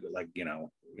like I'm like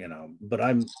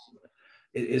but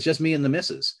it's just me and the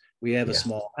missus. We have a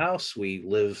small house. We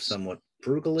live somewhat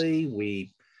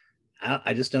frugally.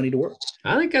 I just don't need to work.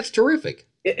 I think that's terrific.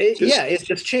 It's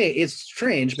just change. It's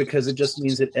strange because it just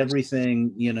means that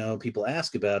everything, people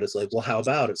ask about is like, well, how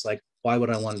about? It's like, why would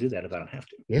I want to do that if I don't have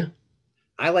to? Yeah.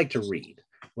 I like to read.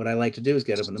 What I like to do is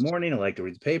get up in the morning. I like to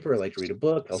read the paper. I like to read a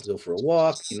book. I'll go for a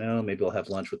walk. Maybe I'll have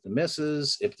lunch with the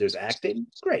missus. If there's acting,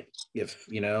 great. If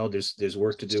there's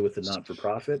work to do with the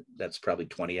not-for-profit, that's probably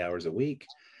 20 hours a week.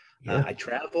 Yeah. I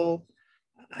travel.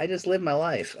 I just live my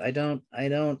life. I have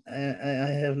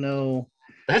no.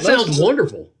 That sounds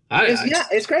wonderful.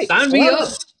 It's great. Sign me up.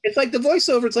 It's like the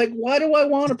voiceover. It's like, why do I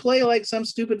want to play like some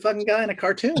stupid fucking guy in a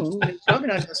cartoon? It's probably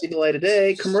not going to see the light of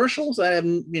day. Commercials, I have,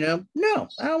 no,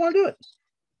 I don't want to do it.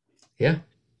 Yeah.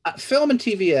 Film and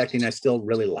TV acting, I still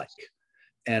really like.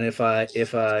 And if I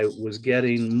was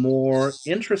getting more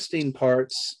interesting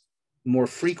parts more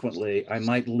frequently, I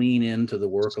might lean into the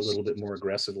work a little bit more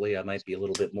aggressively. I might be a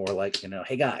little bit more like,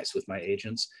 hey guys, with my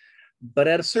agents. But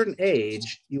at a certain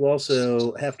age, you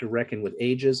also have to reckon with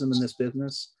ageism in this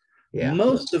business. Yeah.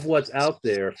 Most of what's out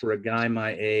there for a guy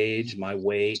my age, my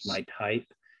weight, my type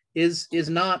is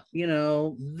not,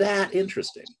 that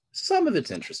interesting. Some of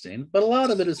it's interesting, but a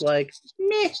lot of it is like,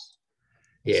 meh.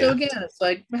 Yeah. So again, it's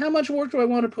like, how much work do I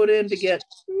want to put in to get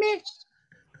meh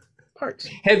parts?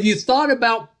 Have you thought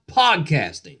about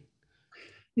podcasting?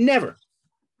 Never.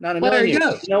 Not a million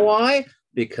years. You know why?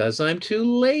 Because I'm too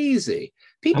lazy.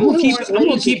 People who aren't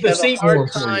lazy have a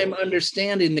hard time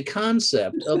understanding the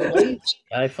concept of lazy.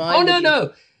 I find.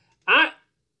 No.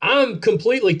 I'm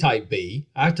completely type B.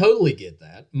 I totally get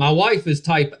that. My wife is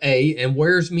type A and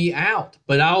wears me out.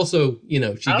 But I also, she I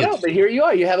don't know, gets but here you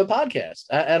are. You have a podcast,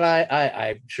 and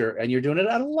I'm sure, and you're doing it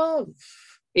out of love.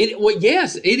 it. Well,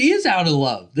 yes, it is out of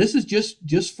love. This is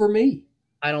just for me.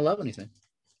 I don't love anything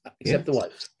Yeah. except the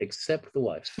wife. Except the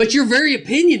wife. But you're very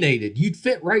opinionated. You'd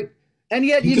fit right. And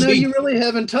yet, You could be. you really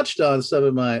haven't touched on some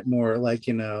of my more like,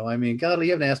 I mean, God,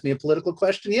 you haven't asked me a political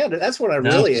question yet. That's what I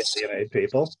No. really alienate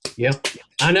people. Yeah,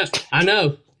 I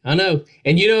know.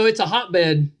 And it's a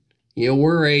hotbed.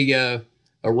 We're a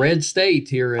red state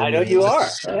here. I know you are.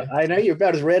 I know you're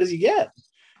about as red as you get.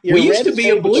 We used to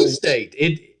be a blue state.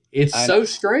 It's so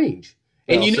strange.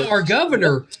 And our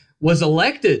governor was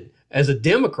elected as a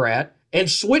Democrat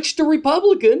and switched to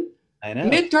Republican. I know.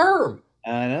 Midterm.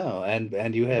 I know.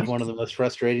 And you have one of the most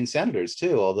frustrating senators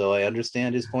too, although I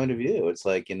understand his point of view. It's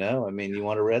like, I mean, you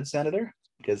want a red senator?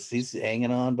 Because he's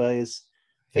hanging on by his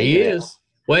He is.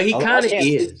 Well, he kind of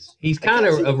is. He's kind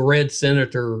of a red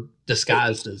senator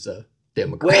disguised as a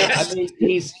Democrat. Well, I mean,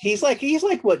 he's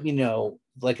like what,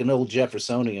 like an old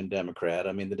Jeffersonian Democrat.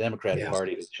 I mean, the Democratic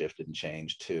Party has shifted and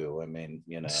changed too. I mean,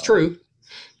 it's true.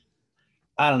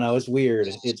 I don't know. It's weird.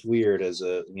 It's weird as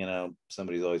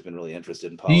somebody who's always been really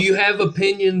interested in politics. Do you have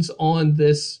opinions on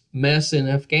this mess in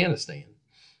Afghanistan?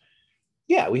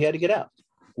 Yeah, we had to get out.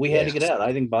 We had to get out.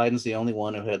 I think Biden's the only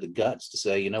one who had the guts to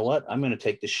say, you know what? I'm going to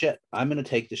take the shit. I'm going to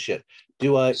take the shit.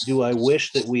 Do I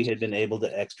wish that we had been able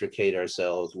to extricate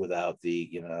ourselves without the,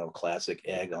 classic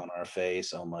egg on our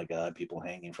face? Oh my God, people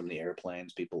hanging from the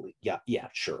airplanes, people. Yeah,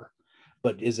 sure.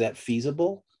 But is that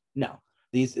feasible? No.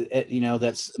 These,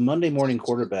 that's Monday morning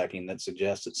quarterbacking that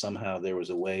suggests that somehow there was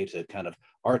a way to kind of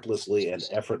artlessly and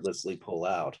effortlessly pull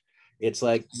out. It's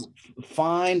like,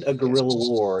 find a guerrilla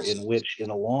war in which, in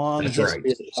a long history of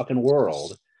the fucking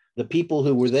world, the people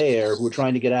who were there, who were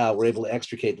trying to get out, were able to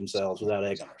extricate themselves without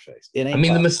egg on their face. I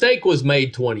mean, the mistake was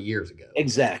made 20 years ago.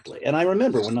 Exactly. And I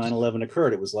remember when 9/11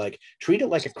 occurred, it was like, treat it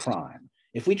like a crime.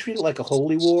 If we treat it like a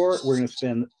holy war, we're going to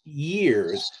spend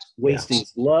years wasting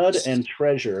blood and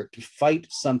treasure to fight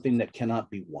something that cannot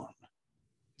be won.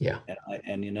 Yeah.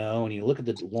 And when you look at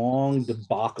the long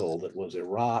debacle that was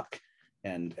Iraq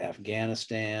and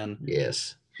Afghanistan.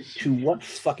 Yes. To what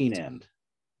fucking end?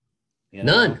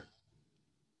 None.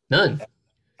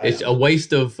 It's a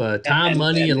waste of time,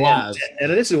 money, and lives. And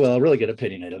this is what I'll really get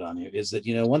opinionated on you, is that,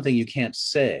 one thing you can't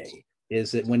say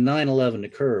is that when 9/11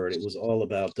 occurred, it was all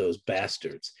about those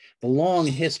bastards. The long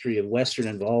history of Western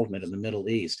involvement in the Middle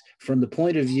East, from the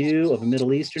point of view of a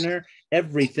Middle Easterner,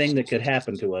 everything that could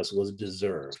happen to us was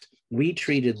deserved. We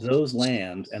treated those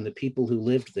lands and the people who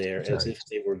lived there as if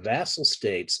they were vassal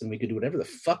states, and we could do whatever the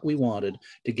fuck we wanted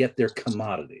to get their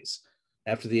commodities.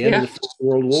 After the end of the First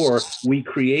World War, we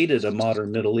created a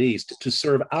modern Middle East to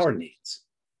serve our needs.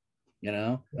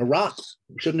 Iraq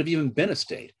shouldn't have even been a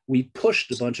state. We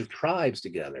pushed a bunch of tribes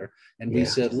together and we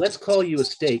said, let's call you a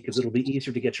state because it'll be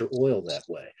easier to get your oil that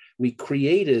way. We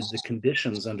created the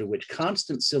conditions under which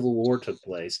constant civil war took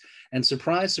place. And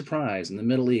surprise, surprise, in the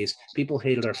Middle East, people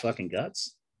hated our fucking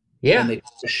guts. Yeah. And they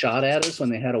shot at us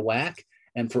when they had a whack.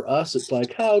 And for us, it's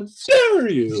like, how dare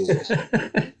you?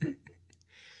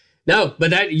 No,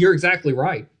 but you're exactly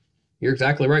right. You're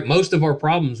exactly right. Most of our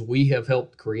problems we have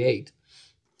helped create.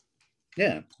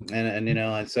 Yeah,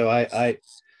 and so I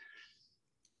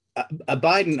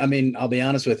Biden. I mean, I'll be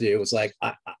honest with you. It was like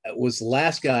it was the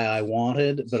last guy I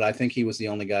wanted, but I think he was the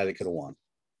only guy that could have won.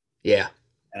 Yeah,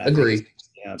 agreed.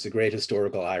 It's a great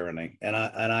historical irony, and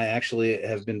I actually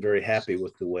have been very happy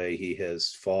with the way he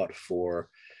has fought for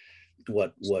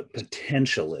what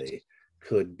potentially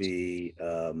could be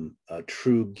a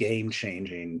true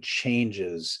game-changing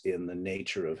changes in the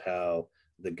nature of how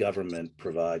the government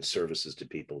provides services to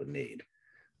people in need.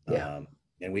 And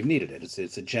we've needed it.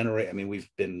 It's a I mean, we've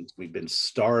been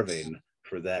starving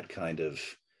for that kind of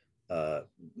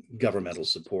governmental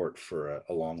support for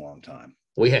a long time.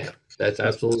 We have. That's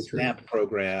absolutely true. SNAP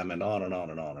program and on and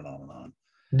on and on and on and on.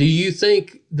 Do you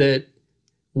think that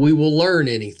we will learn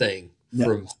anything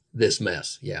from this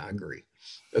mess? Yeah, I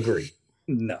agree.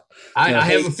 No. I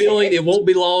have a feeling it won't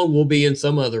be long. We'll be in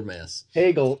some other mess.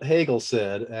 Hegel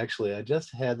said, actually, I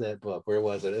just had that book. Where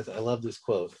was it? I love this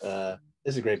quote. This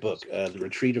is a great book, The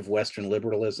Retreat of Western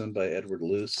Liberalism by Edward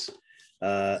Luce.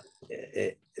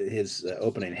 His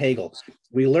opening, Hegel,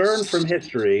 we learn from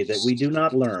history that we do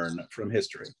not learn from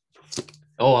history.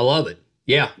 Oh, I love it.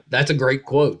 Yeah, that's a great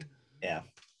quote. Yeah.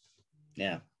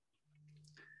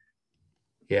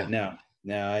 No,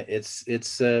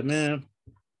 it's man.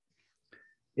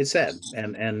 It's sad,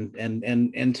 and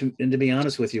to be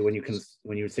honest with you,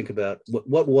 when you think about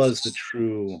what was the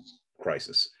true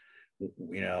crisis,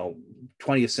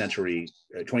 20th century,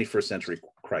 21st century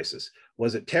crisis?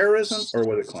 Was it terrorism or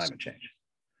was it climate change?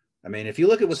 I mean, if you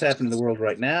look at what's happening in the world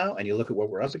right now, and you look at what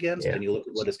we're up against, and you look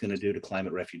at what it's going to do to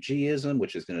climate refugeeism,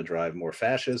 which is going to drive more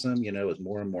fascism, as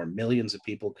more and more millions of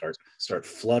people start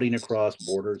flooding across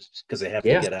borders because they have to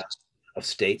get out of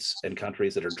states and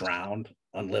countries that are drowned,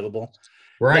 unlivable.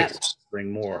 Right. That's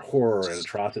bring more horror and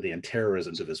atrocity and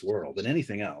terrorism to this world than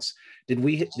anything else. Did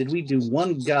we do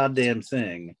one goddamn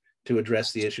thing to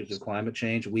address the issues of climate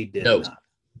change? We did not.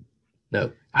 No,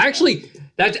 I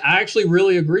actually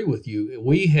really agree with you.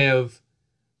 We have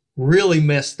really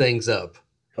messed things up,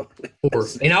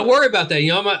 and I worry about that.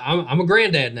 I'm a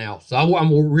granddad now, so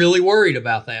I'm really worried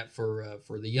about that for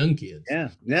the young kids. Yeah,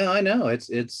 I know. It's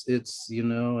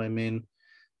I mean,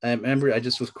 I remember I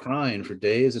just was crying for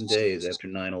days and days after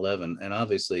 9/11, and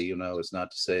obviously, it's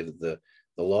not to say that the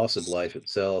loss of life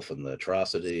itself and the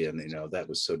atrocity and that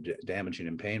was so damaging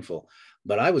and painful,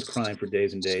 but I was crying for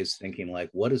days and days thinking, like,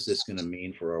 what is this going to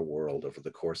mean for our world over the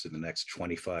course of the next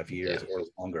 25 years or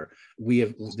longer? We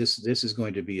have this is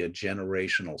going to be a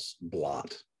generational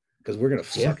blot because we're going to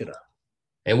fuck it up,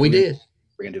 and we're going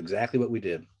to do exactly what we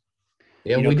did.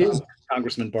 We did.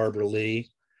 Congressman Barbara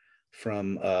Lee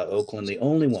from Oakland, the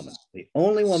only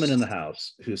woman in the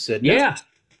House who said no.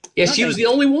 She was the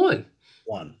only one.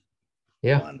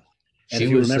 And if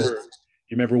you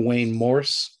remember Wayne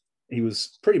Morse, he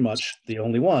was pretty much the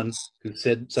only one who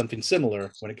said something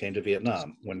similar when it came to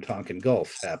Vietnam. When Tonkin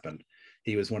Gulf happened,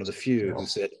 he was one of the few who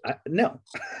said, no,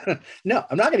 I'm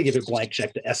not going to give a blank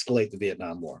check to escalate the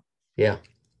Vietnam War. Yeah.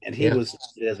 And he was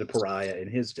as a pariah in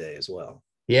his day as well.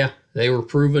 Yeah, they were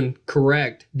proven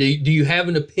correct. Do you have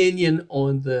an opinion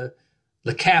on the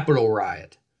Capitol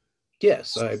riot?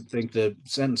 Yes, I think the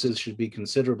sentences should be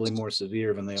considerably more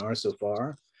severe than they are so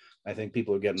far. I think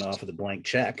people are getting off with a blank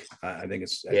check. I think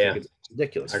it's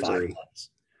ridiculous. 5 months.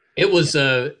 It was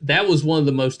that was one of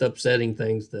the most upsetting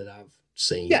things that I've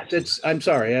seen. Yeah, I'm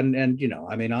sorry, and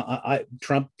I mean, I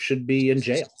Trump should be in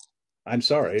jail. I'm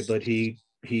sorry, but he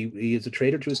is a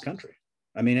traitor to his country.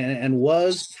 I mean, and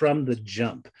was from the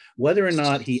jump. Whether or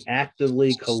not he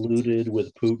actively colluded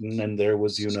with Putin and there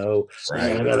was,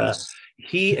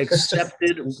 he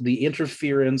accepted the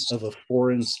interference of a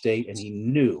foreign state, and he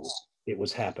knew it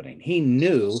was happening. He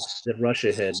knew that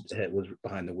Russia was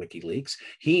behind the WikiLeaks.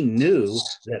 He knew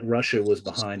that Russia was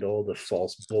behind all the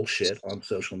false bullshit on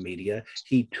social media.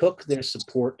 He took their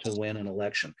support to win an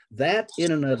election. That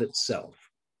in and of itself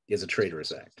is a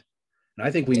traitorous act. And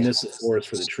I think we miss the forest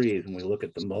for the trees when we look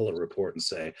at the Mueller report and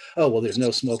say, oh, well, there's no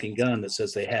smoking gun that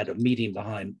says they had a meeting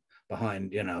behind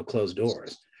closed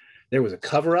doors. There was a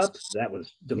cover-up that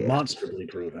was demonstrably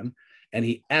proven, and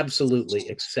he absolutely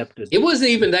accepted. It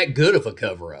wasn't even that good of a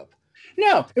cover-up.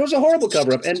 No, it was a horrible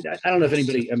cover-up. And I don't know if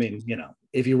anybody, I mean,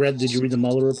 did you read the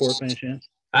Mueller report by any chance?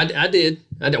 I did.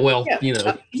 Well, I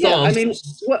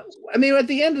mean, at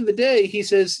the end of the day, he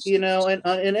says, in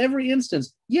every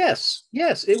instance, yes,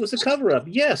 it was a cover-up.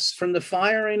 Yes, from the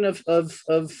firing of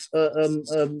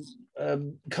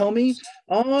Comey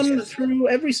on through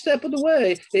every step of the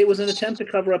way, it was an attempt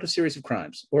to cover up a series of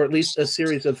crimes, or at least a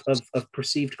series of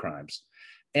perceived crimes.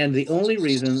 And the only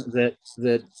reason that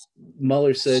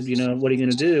Mueller said, what are you going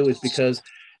to do, is because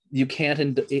you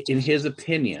can't, in his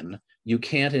opinion, you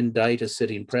can't indict a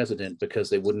sitting president because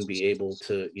they wouldn't be able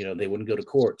to, they wouldn't go to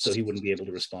court, so he wouldn't be able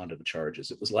to respond to the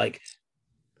charges. It was like,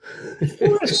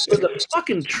 forest for the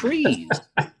fucking trees.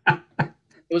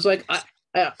 It was like,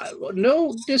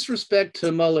 no disrespect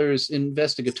to Mueller's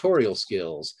investigatorial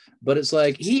skills, but it's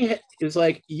like you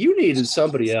needed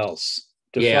somebody else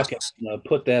to fucking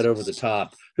put that over the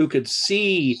top, who could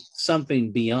see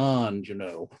something beyond,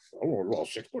 well,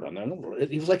 6 foot on that.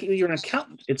 He was like, you're an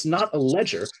accountant. It's not a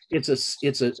ledger. It's a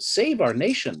save our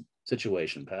nation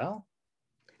situation, pal.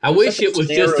 I wish it was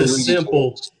just as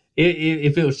simple.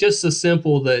 If it was just as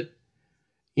simple that,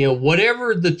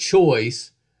 whatever the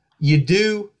choice, you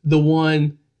do the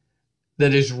one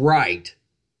that is right,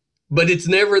 but it's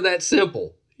never that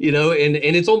simple, and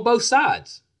it's on both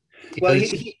sides. Well,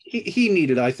 he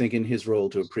needed, I think, in his role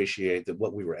to appreciate that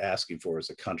what we were asking for as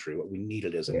a country, what we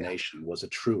needed as a nation, was a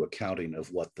true accounting of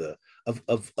what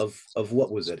of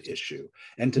what was at issue,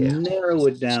 and to narrow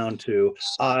it down to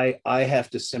I have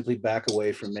to simply back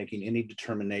away from making any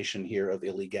determination here of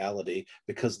illegality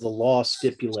because the law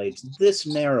stipulates this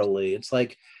narrowly. It's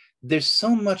like there's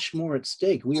so much more at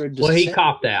stake. He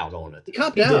copped out on it. He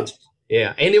copped out.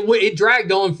 Yeah, and it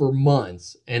dragged on for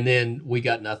months, and then we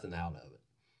got nothing out of it.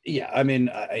 Yeah, I mean,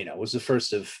 it was the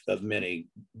first of many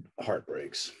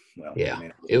heartbreaks. well, Yeah, I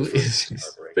mean, it's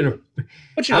been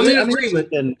but I'm in agreement.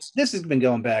 This has been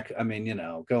going back. I mean,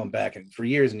 going back and for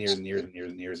years and years and years and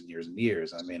years and years and years and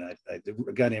years. I mean, a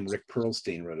guy named Rick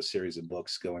Perlstein wrote a series of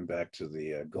books going back to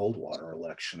the Goldwater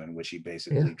election, in which he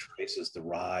basically traces the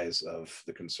rise of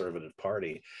the Conservative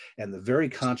Party and the very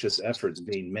conscious efforts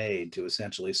being made to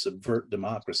essentially subvert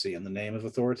democracy in the name of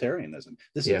authoritarianism.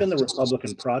 This has been the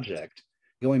Republican project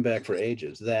going back for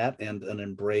ages. That and an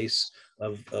embrace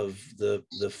of the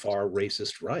far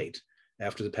racist right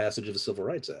after the passage of the Civil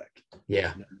Rights Act.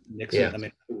 Yeah. Nixon, yeah. I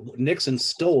mean, Nixon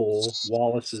stole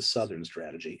Wallace's Southern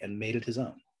strategy and made it his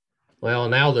own. Well,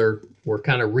 now we're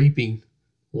kind of reaping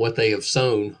what they have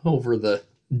sown over the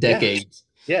decades.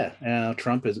 Yeah.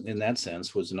 Trump is, in that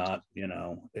sense, was not,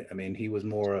 I mean, he was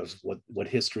more of what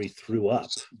history threw up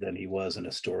than he was an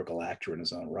historical actor in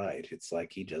his own right. It's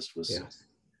like he just was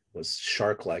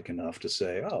shark-like enough to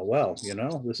say, oh, well,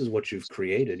 this is what you've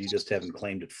created. You just haven't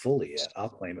claimed it fully yet. I'll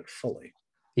claim it fully.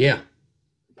 Yeah.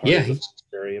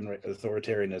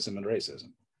 Authoritarianism and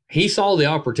racism. He saw the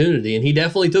opportunity and he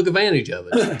definitely took advantage of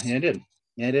it. Yeah, he did.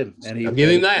 And I'll give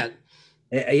him that.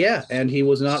 Yeah. And he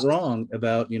was not wrong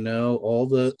about, all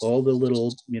the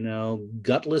little,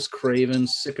 gutless, craven,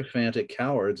 sycophantic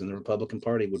cowards in the Republican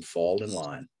Party would fall in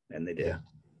line. And they did.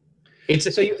 Yeah.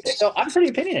 So I'm pretty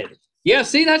opinionated. Yeah,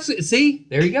 there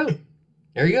you go.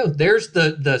 There's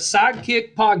the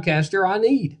sidekick podcaster I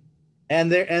need.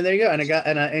 And there you go.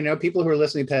 And people who are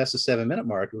listening past the 7-minute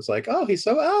mark, it was like, this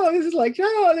is like,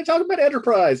 they're talking about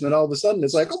enterprise. And then all of a sudden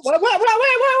it's like, wait.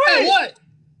 Hey, what?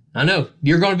 I know.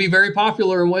 You're going to be very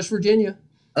popular in West Virginia.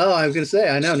 Oh, I was going to say,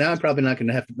 I know. Now I'm probably not going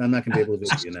to I'm not going to be able to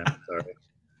visit you now. Sorry.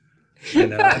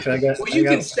 You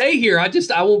can stay here. I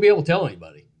won't be able to tell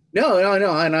anybody. No,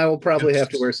 and I will probably have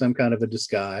to wear some kind of a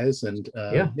disguise. And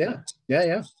yeah.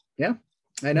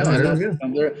 I know.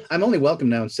 I'm only welcome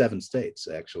now in 7 states.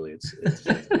 Actually, it's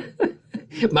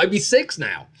it might be 6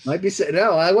 now.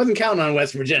 No, I wasn't counting on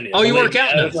West Virginia. Oh, you weren't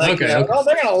counting? Like, okay. Oh,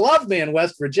 they're gonna love me in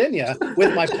West Virginia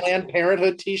with my Planned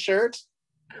Parenthood T-shirt,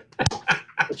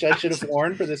 which I should have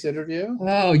worn for this interview.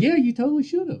 Oh yeah, you totally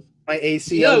should have. My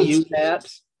ACLU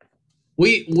hat.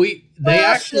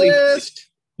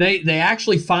 They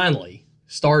actually finally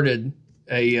started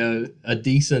a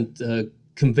decent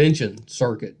convention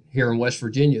circuit here in West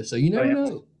Virginia. So you never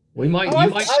know. We might. I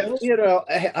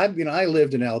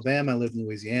lived in Alabama. I lived in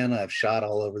Louisiana. I've shot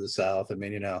all over the South. I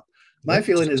mean, my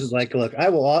feeling is like, look, I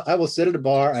will sit at a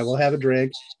bar. I will have a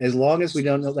drink as long as we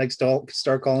don't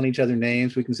start calling each other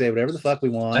names. We can say whatever the fuck we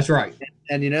want. That's right.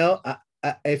 And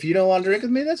if you don't want to drink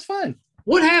with me, that's fine.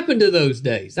 What happened to those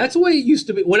days? That's the way it used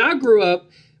to be. When I grew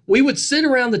up, we would sit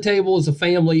around the table as a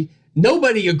family.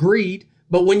 Nobody agreed,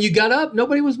 but when you got up,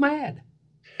 nobody was mad.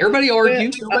 Everybody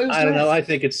argued. I don't know. I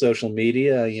think it's social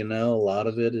media. A lot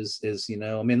of it is. I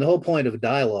mean, the whole point of a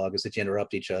dialogue is that you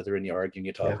interrupt each other and you argue and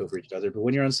you talk over each other. But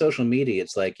when you're on social media,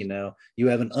 it's like you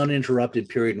have an uninterrupted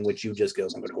period in which you just go.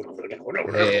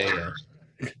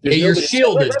 You're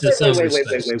shielded to some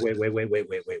extent.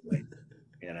 Wait.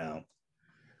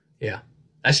 Yeah,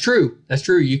 that's true.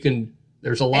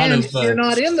 There's a lot of. You're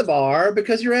not in the bar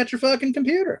because you're at your fucking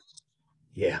computer.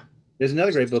 Yeah. There's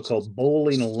another great book called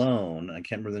Bowling Alone. I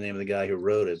can't remember the name of the guy who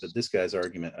wrote it, but this guy's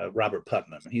argument, Robert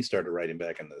Putnam, and he started writing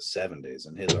back in the 70s.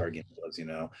 And his argument was,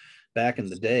 back in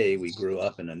the day, we grew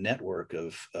up in a network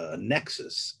of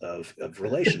nexus of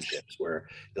relationships where,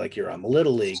 like, you're on the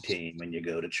little league team and you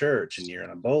go to church, and you're in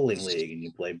a bowling league and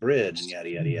you play bridge and yada,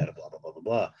 yada, yada, blah, blah, blah, blah,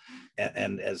 blah.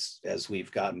 And as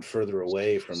we've gotten further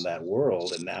away from that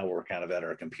world, and now we're kind of at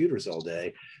our computers all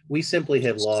day, we simply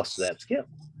have lost that skill.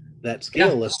 That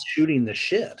skill of shooting the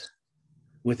shit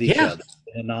with each other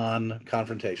in a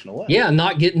non-confrontational way. Yeah,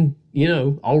 not getting,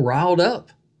 all riled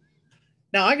up.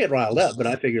 Now I get riled up, but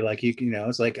I figure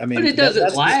it's like, I mean, but it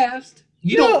doesn't last.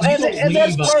 And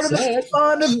that's part of the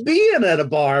fun of being at a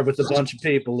bar with a bunch of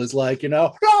people is like,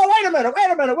 oh, wait a minute.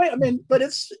 I mean, but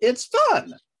it's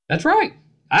fun. That's right.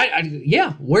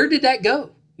 Where did that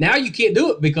go? Now you can't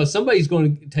do it because somebody's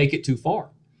going to take it too far.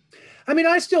 I mean,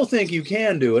 I still think you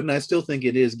can do it, and I still think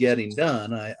it is getting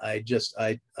done. I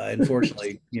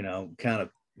unfortunately, kind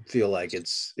of feel like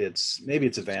it's maybe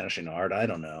it's a vanishing art. I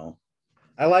don't know.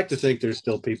 I like to think there's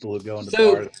still people who go into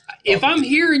bars. If I'm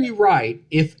hearing you right,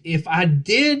 if I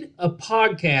did a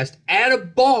podcast at a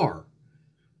bar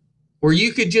where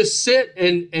you could just sit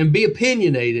and be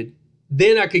opinionated,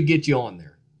 then I could get you on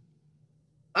there.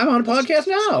 I'm on a podcast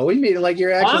now. What do you mean? Like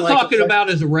you're acting I'm talking about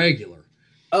as a regular.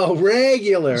 Oh,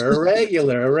 regular.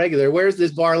 Where's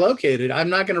this bar located? I'm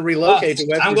not going to relocate to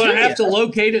West I'm Virginia. going to have to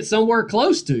locate it somewhere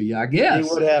close to you, I guess.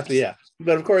 You would have to, yeah.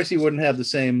 But of course, you wouldn't have the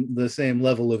same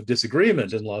level of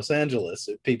disagreement in Los Angeles.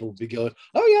 If people would be going,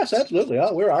 "Oh yes, absolutely.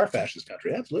 Oh, we're our fascist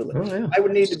country, absolutely." Oh, yeah. I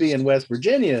would need to be in West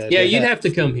Virginia. Yeah, you'd have to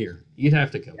come here. You'd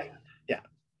have to come here. Yeah,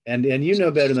 and you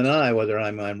know better than I whether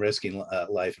I'm risking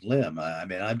life and limb. I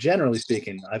mean, I'm generally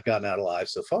speaking, I've gotten out alive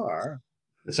so far.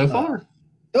 So far.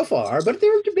 But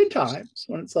there have been times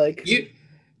when it's like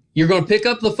you're going to pick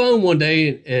up the phone one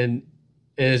day and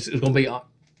it's going to be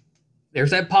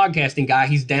there's that podcasting guy.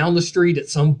 He's down the street at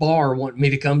some bar wanting me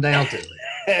to come down to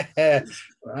it.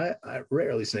 I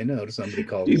rarely say no to somebody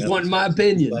calling. He's wanting my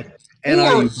opinion. Like,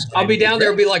 or I'll be down there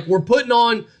and be like, we're putting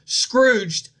on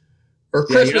Scrooged or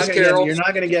Christmas Carol. You're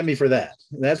not going to get me for that.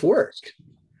 That's work.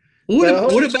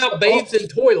 What about Babes in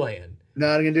Toyland?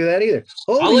 Not going to do that either.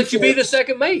 I'll let you be the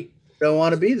second mate. Don't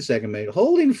want to be the second mate.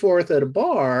 Holding forth at a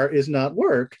bar is not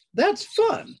work. That's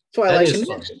fun. That's why I like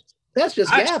conventions. That's just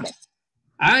gabble.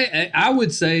 I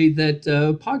would say that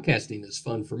podcasting is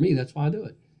fun for me. That's why I do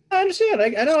it. I understand.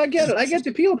 I know. I get it. I get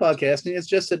the appeal of podcasting. It's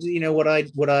just that, you know, what I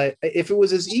if it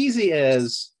was as easy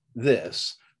as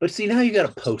this, but see, now you got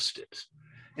to post it,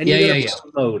 and you got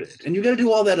to promote it, and you got to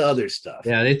do all that other stuff.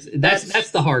 Yeah, that's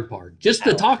the hard part. Just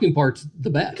the talking part's the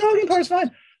best. The talking part's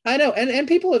fine. I know, and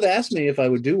people have asked me if I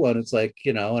would do one. It's like,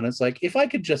 you know, and it's like, if I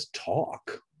could just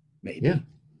talk, maybe. Yeah.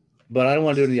 But I don't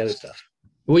want to do any other stuff.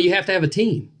 Well, you have to have a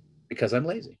team. Because I'm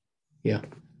lazy. Yeah.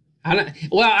 I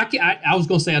was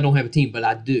going to say I don't have a team, but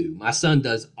I do. My son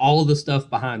does all of the stuff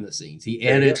behind the scenes. He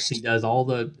edits. He does all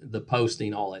the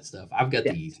posting, all that stuff. I've got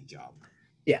the easy job.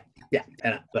 Yeah.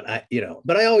 But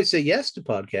I always say yes to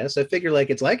podcasts. I figure like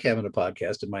it's like having a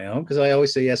podcast of my own because I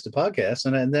always say yes to podcasts,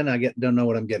 and then I don't know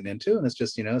what I'm getting into, and it's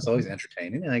just, you know, it's always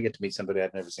entertaining, and I get to meet somebody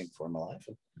I've never seen before in my life.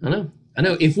 I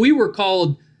know. If we were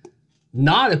called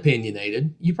Not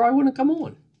Opinionated, you probably wouldn't come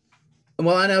on.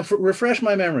 Well, I know, refresh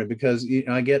my memory, because you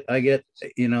know, I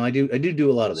do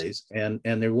a lot of these, and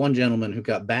there's one gentleman who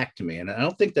got back to me, and I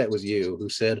don't think that was you, who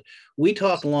said, we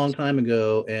talked a long time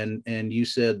ago, and you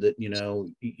said that, you know,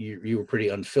 you were pretty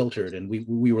unfiltered, and we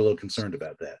were a little concerned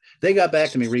about that. They got back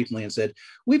to me recently and said,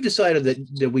 we've decided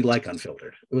that we like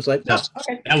unfiltered. It was like, no,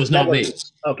 okay, that was not me.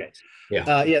 Okay.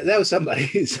 Yeah, that was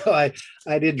somebody. So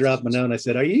I did drop my note and I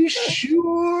said, are you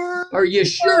sure? Are you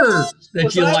sure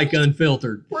that you like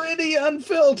unfiltered? Pretty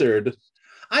unfiltered.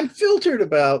 I'm filtered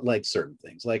about like certain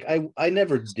things. Like I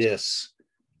never diss.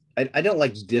 I don't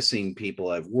like dissing people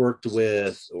I've worked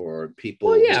with or people.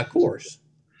 Well, yeah, of course.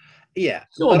 Yeah.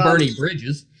 No, burning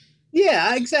bridges.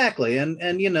 Yeah, exactly.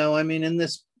 And you know, I mean, in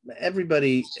this,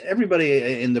 everybody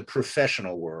in the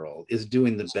professional world is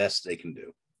doing the best they can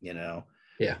do, you know.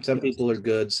 Yeah. Some people are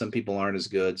good. Some people aren't as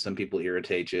good. Some people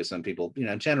irritate you. Some people, you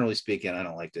know, generally speaking, I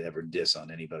don't like to ever diss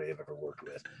on anybody I've ever worked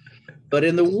with. But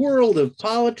in the world of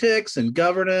politics and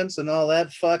governance and all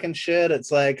that fucking shit,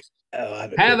 it's like, oh,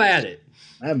 have at it.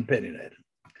 I'm opinionated.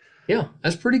 Yeah,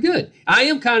 that's pretty good. I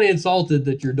am kind of insulted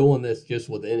that you're doing this just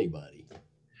with anybody.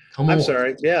 Come on. I'm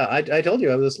sorry. Yeah, I told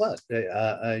you I was a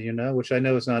slut. You know, which I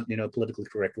know is not, you know, politically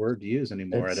correct word to use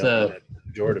anymore. I don't know it in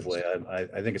a pejorative way.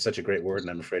 I think it's such a great word, and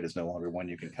I'm afraid it's no longer one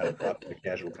you can kind of drop in a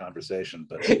casual conversation.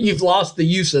 But you've lost the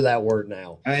use of that word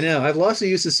now. I know. I've lost the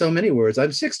use of so many words.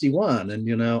 I'm 61, and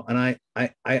you know, and I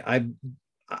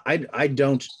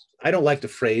don't like the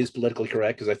phrase politically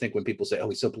correct, because I think when people say, oh,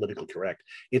 he's so politically correct,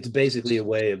 it's basically a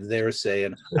way of their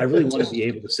saying, I really want to be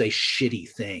able to say shitty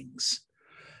things.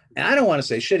 And I don't want to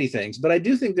say shitty things, but I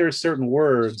do think there are certain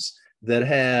words that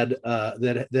had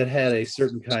that had a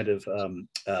certain kind of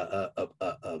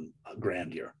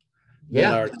grandeur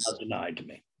that are not denied to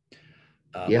me.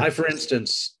 For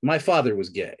instance, my father was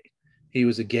gay. He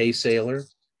was a gay sailor,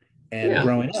 and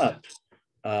growing up,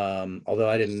 although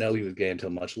I didn't know he was gay until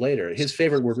much later, his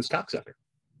favorite word was cocksucker.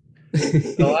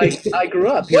 So I grew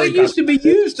up. Well, it used to be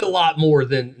used a lot more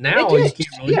than now. You can't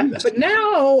really do that. But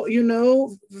now, you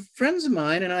know, friends of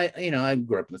mine, and I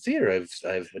grew up in the theater.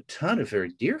 I have a ton of very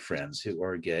dear friends who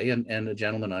are gay, and a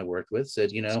gentleman I worked with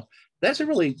said, you know,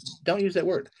 don't use that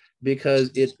word,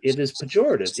 because it is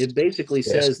pejorative. It basically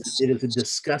says that it is a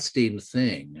disgusting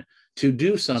thing to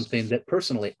do something that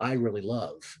personally I really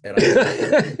love, and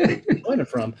I learn it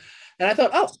from. And I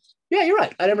thought, oh, yeah, you're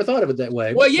right. I never thought of it that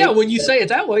way. Well, yeah, when you say it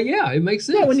that way, yeah, it makes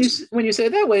sense. Yeah, when you say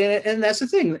it that way, and that's the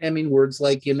thing. I mean, words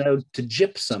like, you know, to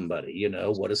gyp somebody, you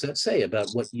know, what does that say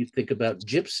about what you think about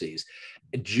gypsies?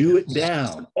 Jew it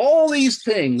down. All these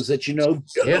things that, you know,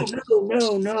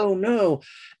 no.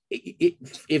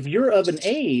 If you're of an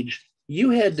age,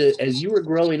 you had to, as you were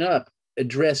growing up,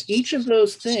 address each of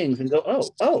those things and go,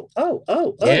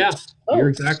 oh. Yeah, you're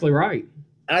exactly right.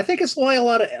 And I think it's why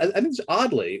I think it's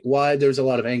oddly why there's a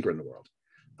lot of anger in the world.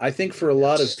 I think for a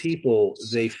lot of people,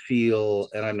 they feel,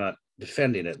 and I'm not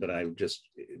defending it, but I just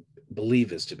believe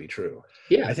this to be true.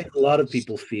 Yeah. I think a lot of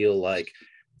people feel like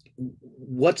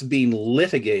what's being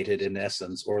litigated in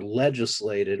essence, or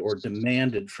legislated or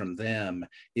demanded from them,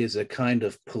 is a kind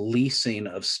of policing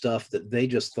of stuff that they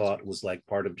just thought was like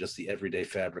part of just the everyday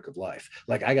fabric of life.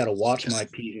 Like, I got to watch my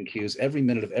P's and Q's every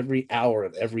minute of every hour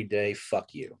of every day.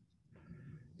 Fuck you.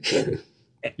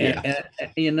 Yeah.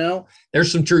 And, you know,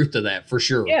 there's some truth to that for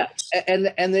sure. Yeah.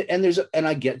 And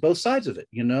I get both sides of it,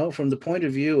 you know, from the point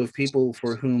of view of people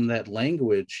for whom that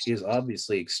language is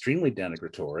obviously extremely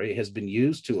denigratory, has been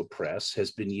used to oppress, has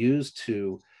been used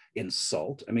to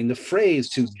insult. I mean, the phrase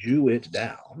 "to Jew it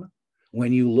down,"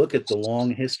 when you look at the long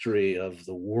history of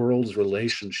the world's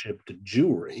relationship to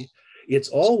Jewry, it's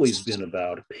always been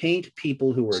about paint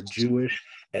people who are Jewish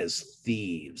as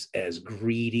thieves, as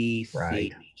greedy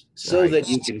thieves, so that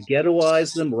you can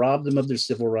ghettoize them, rob them of their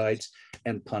civil rights,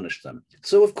 and punish them.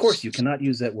 So of course you cannot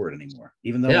use that word anymore,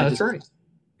 even though that's right.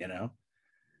 You know,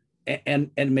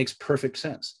 and it makes perfect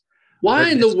sense. Why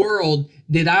in the world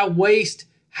did I waste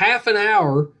half an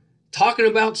hour talking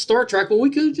about Star Trek when we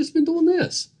could have just been doing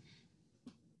this?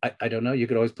 I don't know. You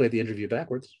could always play the interview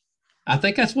backwards. I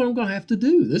think that's what I'm going to have to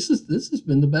do. This has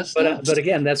been the best. But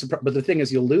again, but the thing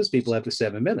is, you'll lose people after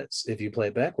 7 minutes if you play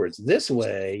it backwards. This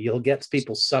way, you'll get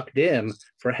people sucked in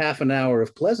for half an hour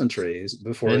of pleasantries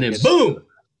before, and then boom,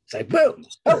 say boom.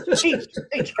 Oh, Jesus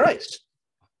Christ!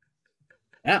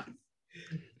 Yeah.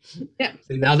 See,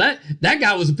 now that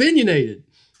guy was opinionated.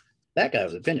 That guy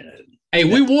was opinionated. Hey,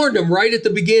 we warned him right at the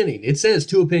beginning. It says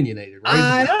 "too opinionated."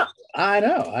 Right? I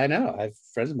know. I've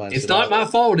friends of mine. It's not my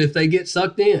fault if they get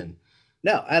sucked in.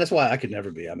 No, and that's why I could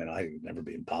never be. I mean, I could never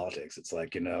be in politics. It's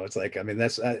like, you know, it's like, I mean,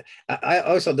 that's, I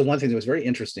always thought the one thing that was very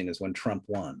interesting is when Trump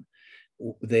won,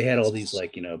 they had all these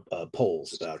like, you know,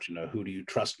 polls about, you know, who do you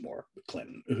trust more?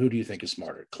 Clinton. Who do you think is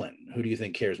smarter? Clinton. Who do you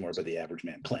think cares more about the average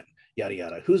man? Clinton. Yada,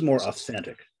 yada. Who's more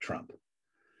authentic? Trump.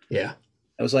 Yeah.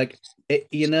 I was like,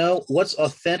 you know, what's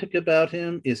authentic about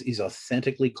him is he's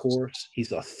authentically coarse.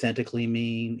 He's authentically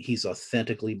mean. He's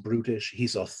authentically brutish.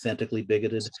 He's authentically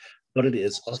bigoted. But it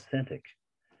is authentic.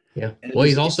 Yeah. Well,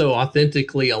 he's also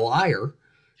authentically a liar.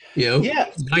 You know,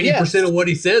 90% of what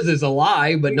he says is a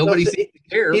lie, but nobody seems to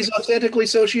care. He's authentically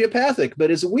sociopathic,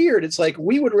 but it's weird. It's like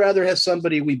we would rather have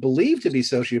somebody we believe to be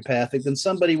sociopathic than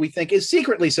somebody we think is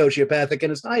secretly sociopathic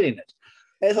and is hiding it.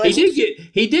 Like,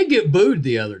 he did get booed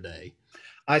the other day.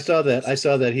 I saw that.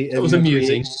 It was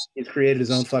amusing. He's created his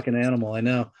own fucking animal. I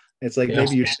know. It's like,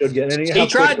 maybe you should get any.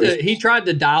 He tried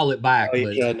to dial it back. I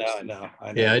know.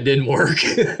 Yeah, it didn't work.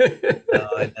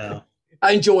 I know.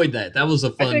 I enjoyed that. That was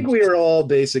a fun. I think we are all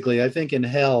basically. I think in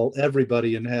hell,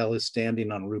 everybody in hell is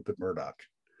standing on Rupert Murdoch.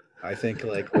 I think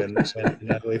like when you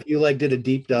know, if you like did a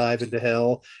deep dive into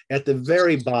hell, at the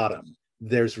very bottom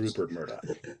there's Rupert Murdoch,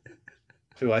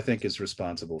 who I think is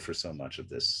responsible for so much of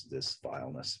this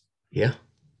vileness. Yeah.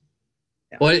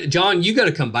 Well, John, you got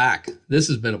to come back. This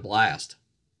has been a blast.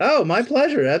 Oh, my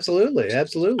pleasure. Absolutely.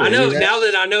 Absolutely. I know. Now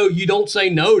that I know you don't say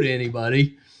no to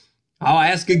anybody, I'll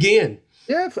ask again.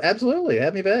 Yeah, absolutely.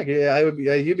 Have me back. Yeah,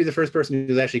 you'd be the first person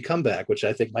who's actually come back, which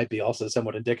I think might be also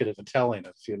somewhat indicative and telling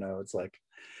us, you know, it's like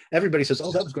everybody says,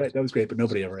 oh, that was great. But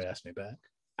nobody ever asked me back.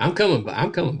 I'm coming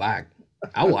back.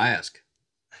 I will ask.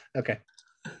 Okay.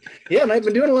 Yeah. And I've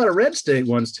been doing a lot of red state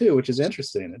ones too, which is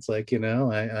interesting. It's like, you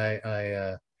know,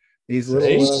 I these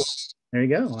little, there you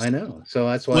go. I know. So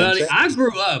that's why. Well, I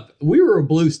grew up. We were a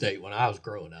blue state when I was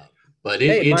growing up, but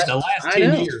it's the last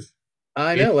 10 years.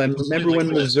 I know. And remember when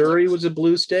Missouri was a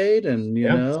blue state, and you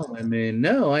know, I mean,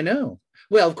 no, I know.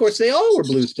 Well, of course, they all were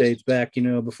blue states back, you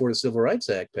know, before the Civil Rights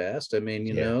Act passed. I mean,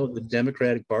 you know, the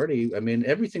Democratic Party. I mean,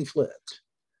 everything flipped.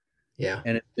 Yeah.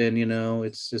 And it's been, you know,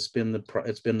 it's been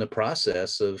the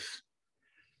process of.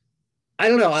 I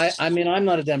don't know. I mean, I'm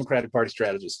not a Democratic Party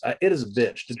strategist. It is a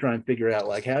bitch to try and figure out,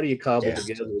 like, how do you cobble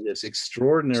together this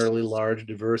extraordinarily large,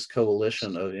 diverse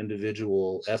coalition of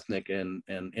individual ethnic and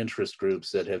interest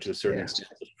groups that have, to a certain extent,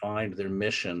 defined their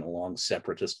mission along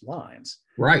separatist lines.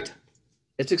 Right.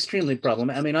 It's extremely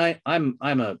problematic. I mean,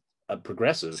 I'm a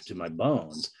progressive to my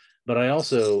bones, but I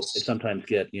also sometimes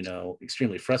get, you know,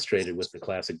 extremely frustrated with the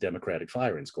classic Democratic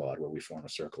firing squad where we form a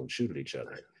circle and shoot at each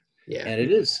other. Yeah. And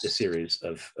it is a series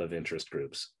of interest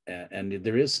groups. And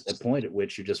there is a point at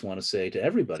which you just want to say to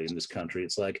everybody in this country,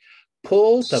 it's like,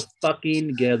 pull the fucking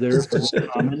together for the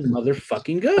common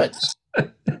motherfucking good.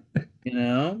 You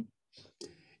know?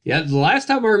 Yeah, the last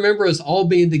time I remember us all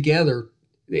being together,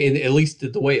 and at least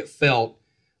the way it felt,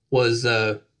 was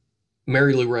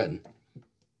Mary Lou Retton.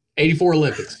 84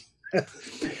 Olympics.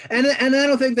 And I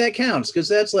don't think that counts, because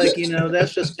that's like,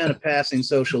 that's just kind of passing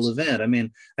social event. I mean,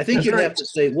 I think you'd have to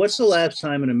say, what's the last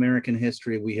time in American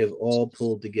history we have all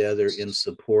pulled together in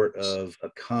support of a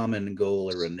common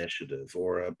goal or initiative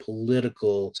or a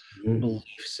political belief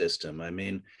system? I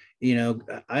mean,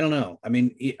 I don't know. I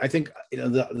mean, I think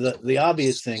the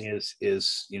obvious thing is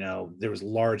there was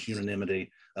large unanimity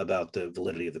about the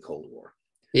validity of the Cold War.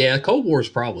 Yeah, Cold War is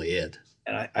probably it.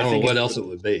 And I don't think know what else it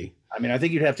would be. I mean, I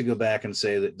think you'd have to go back and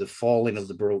say that the falling of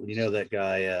the Berlin, that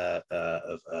guy,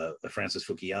 Francis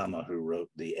Fukuyama, who wrote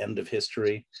The End of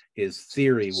History, his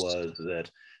theory was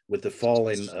that with the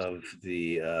falling of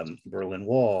the Berlin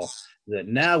Wall, that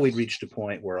now we'd reached a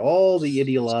point where all the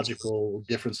ideological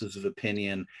differences of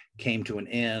opinion came to an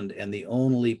end, and the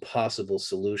only possible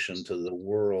solution to the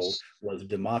world was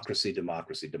democracy,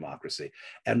 democracy, democracy.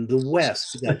 And the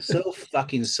West got so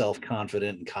fucking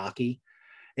self-confident and cocky.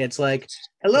 It's like,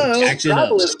 hello,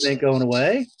 tribalism ain't going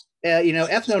away.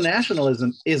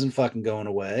 Ethno-nationalism isn't fucking going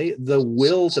away. The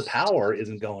will to power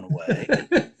isn't going away.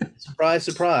 Surprise,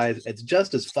 surprise. It's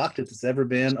just as fucked as it's ever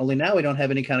been. Only now we don't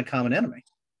have any kind of common enemy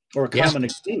or a common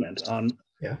agreement on.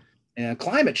 Yeah. And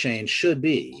climate change should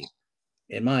be,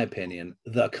 in my opinion,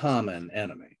 the common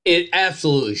enemy. It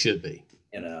absolutely should be.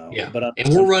 Yeah. But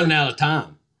and we're running out of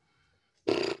time.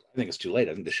 I think it's too late.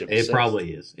 I think the ship is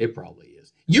probably is. It probably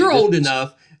is. You're old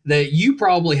enough that you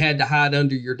probably had to hide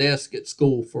under your desk at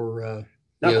school for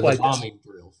not quite the bombing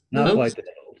drills. Not quite that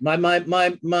old.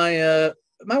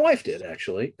 My wife did,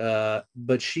 actually,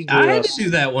 but she grew I had to do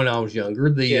that when I was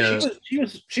younger. She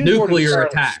was nuclear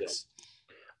attacks.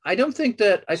 I think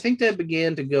that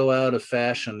began to go out of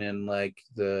fashion in like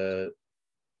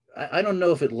I don't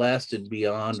know if it lasted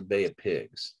beyond Bay of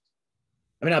Pigs.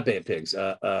 I mean, not Bay of Pigs,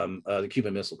 the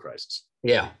Cuban Missile Crisis.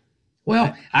 Yeah.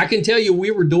 Well, I can tell you we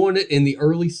were doing it in the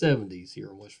early 70s here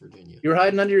in West Virginia. You were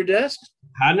hiding under your desk?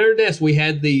 Hiding under your desk. We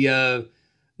had the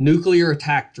nuclear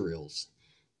attack drills.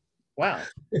 Wow.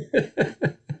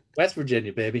 West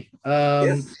Virginia, baby.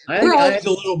 Yes. We're always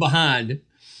a little behind.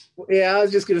 Yeah, I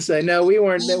was just going to say, no, we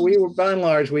weren't. We were, by and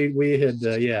large, we had,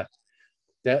 that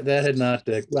had not,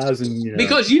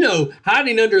 Because,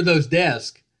 hiding under those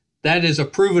desks, that is a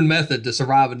proven method to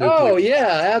survive a nuclear. Oh,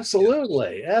 yeah,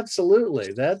 absolutely.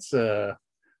 Absolutely. That's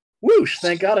whoosh.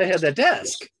 Thank God I had that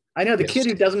desk. I know the kid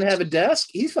who doesn't have a desk,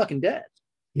 he's fucking dead.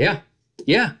 Yeah.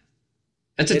 Yeah.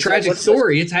 That's a tragic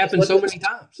story. It's happened so many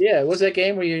times. Yeah. What's that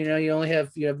game where you only have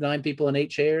 9 people and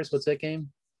 8 chairs? What's that game?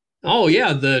 Oh, yeah.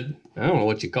 I don't know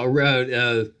what you call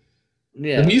the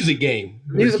music game.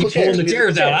 Musical chairs. Pulling the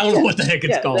chairs out. I don't know what the heck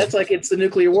it's called. That's like it's the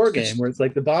nuclear war game where it's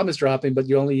like the bomb is dropping, but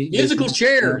you only musical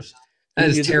chairs. That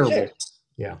is terrible. Chairs.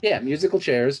 Yeah. Yeah, musical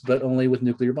chairs, but only with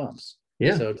nuclear bombs.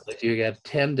 Yeah. So it's like you have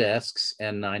 10 desks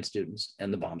and 9 students,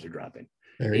 and the bombs are dropping.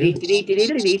 There you go.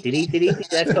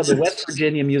 That's called the West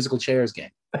Virginia musical chairs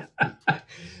game.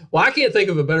 Well, I can't think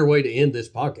of a better way to end this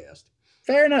podcast.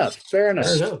 Fair enough.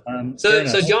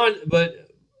 So John, but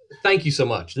thank you so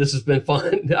much. This has been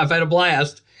fun. I've had a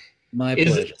blast. My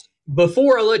pleasure.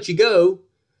 Before I let you go,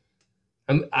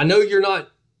 I know you're not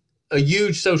a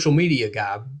huge social media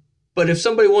guy, but if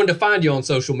somebody wanted to find you on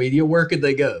social media, where could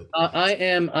they go? I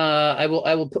am. I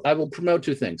will promote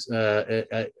 2 things.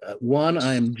 One,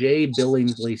 I am J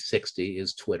Billingsley 60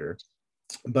 is Twitter.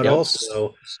 But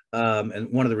also,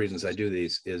 and one of the reasons I do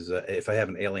these is if I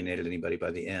haven't alienated anybody by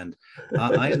the end,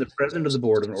 I am the president of the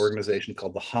board of an organization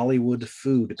called the Hollywood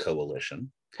Food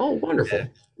Coalition. Oh, wonderful.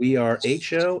 We are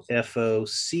HOFOCO.org,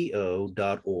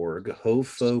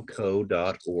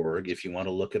 hofoco.org, if you want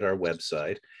to look at our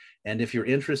website. And if you're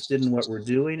interested in what we're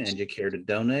doing and you care to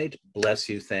donate, bless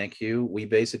you, thank you. We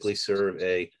basically serve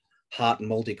a hot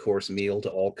multi-course meal to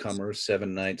all comers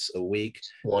 7 nights a week.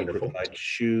 Wonderful. We provide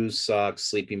shoes, socks,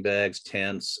 sleeping bags,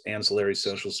 tents, ancillary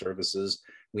social services.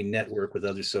 We network with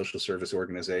other social service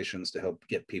organizations to help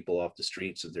get people off the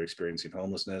streets if they're experiencing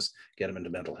homelessness, get them into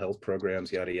mental health programs,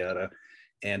 yada, yada.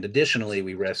 And additionally,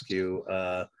 we rescue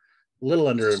a little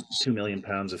under 2 million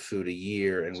pounds of food a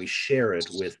year, and we share it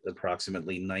with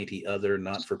approximately 90 other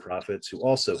not-for-profits who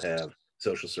also have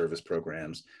social service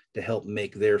programs to help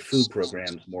make their food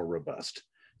programs more robust.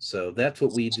 So that's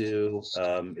what we do.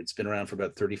 It's been around for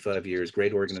about 35 years,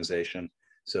 great organization.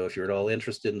 So if you're at all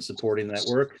interested in supporting that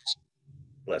work,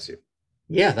 bless you.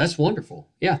 Yeah, that's wonderful.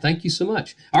 Yeah, thank you so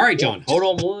much. All right, John, hold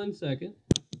on 1 second.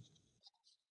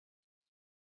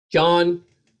 John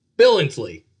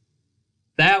Billingsley,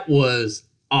 that was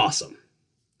awesome.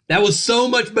 That was so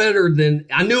much better than,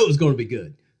 I knew it was going to be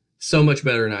good. So much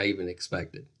better than I even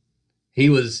expected. He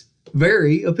was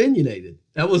very opinionated.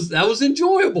 That was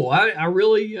enjoyable. I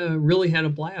really really had a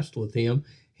blast with him.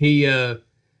 He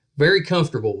very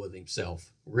comfortable with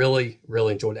himself. Really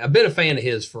really enjoyed it. I've been a fan of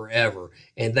his forever,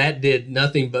 and that did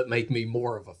nothing but make me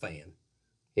more of a fan.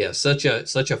 Yeah, such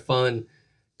a fun,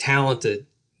 talented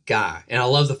guy, and I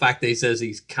love the fact that he says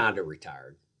he's kind of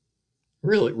retired.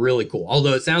 Really really cool.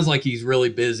 Although it sounds like he's really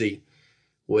busy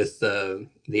with the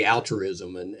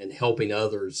altruism and helping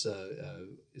others.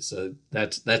 So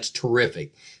that's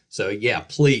terrific. So yeah,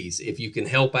 please, if you can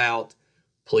help out,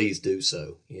 please do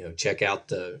so. Check out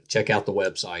the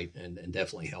website and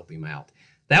definitely help him out.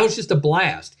 That was just a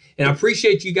blast, and I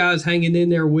appreciate you guys hanging in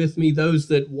there with me. Those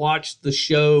that watch the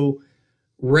show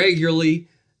regularly,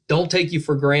 don't take you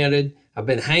for granted. I've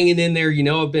been hanging in there.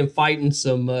 I've been fighting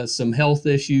some health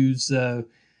issues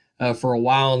for a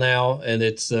while now, and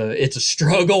it's a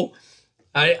struggle.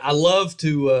 I love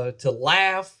to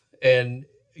laugh, and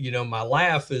my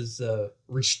laugh is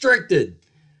restricted.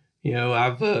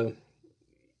 I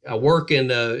work in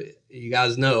you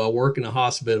guys know I work in a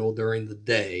hospital during the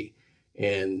day,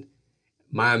 and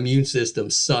my immune system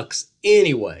sucks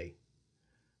anyway.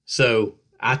 So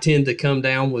I tend to come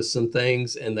down with some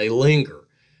things, and they linger.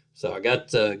 So I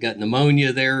got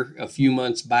pneumonia there a few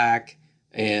months back,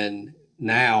 and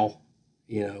now,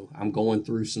 I'm going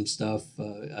through some stuff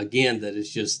again that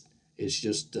is just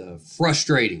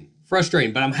frustrating.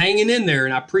 But I'm hanging in there,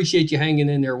 and I appreciate you hanging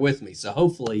in there with me. So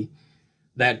hopefully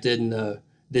that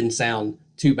didn't sound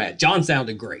too bad. John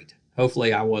sounded great.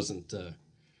 Hopefully I wasn't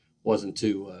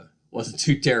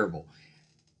too terrible.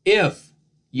 If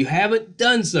you haven't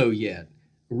done so yet,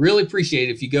 really appreciate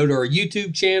it if you go to our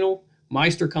YouTube channel,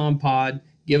 MeisterCon Pod.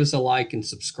 Give us a like and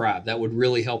subscribe. That would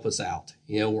really help us out.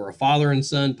 We're a father and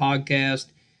son podcast.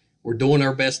 We're doing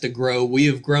our best to grow. We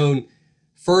have grown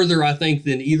further, I think,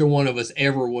 than either one of us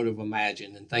ever would have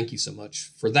imagined. And thank you so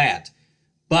much for that.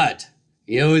 But,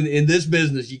 in this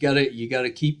business, you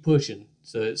gotta keep pushing.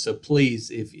 So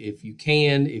please, if you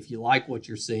can, if you like what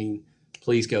you're seeing,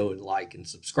 please go and like and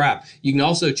subscribe. You can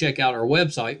also check out our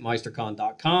website,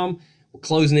 meistercon.com. We're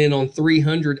closing in on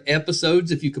 300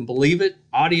 episodes, if you can believe it.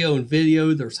 Audio and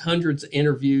video. There's hundreds of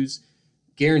interviews.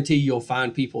 Guarantee you'll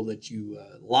find people that you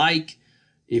like.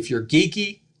 If you're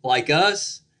geeky like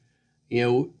us,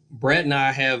 Brett and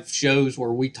I have shows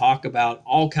where we talk about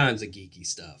all kinds of geeky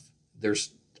stuff.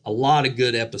 There's a lot of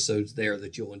good episodes there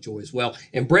that you'll enjoy as well.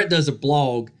 And Brett does a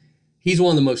blog. He's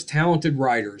one of the most talented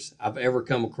writers I've ever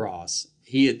come across.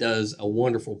 He does a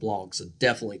wonderful blog, so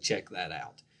definitely check that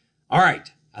out. All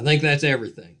right. I think that's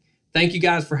everything. Thank you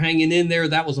guys for hanging in there.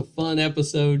 That was a fun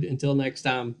episode. Until next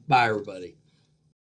time, bye, everybody.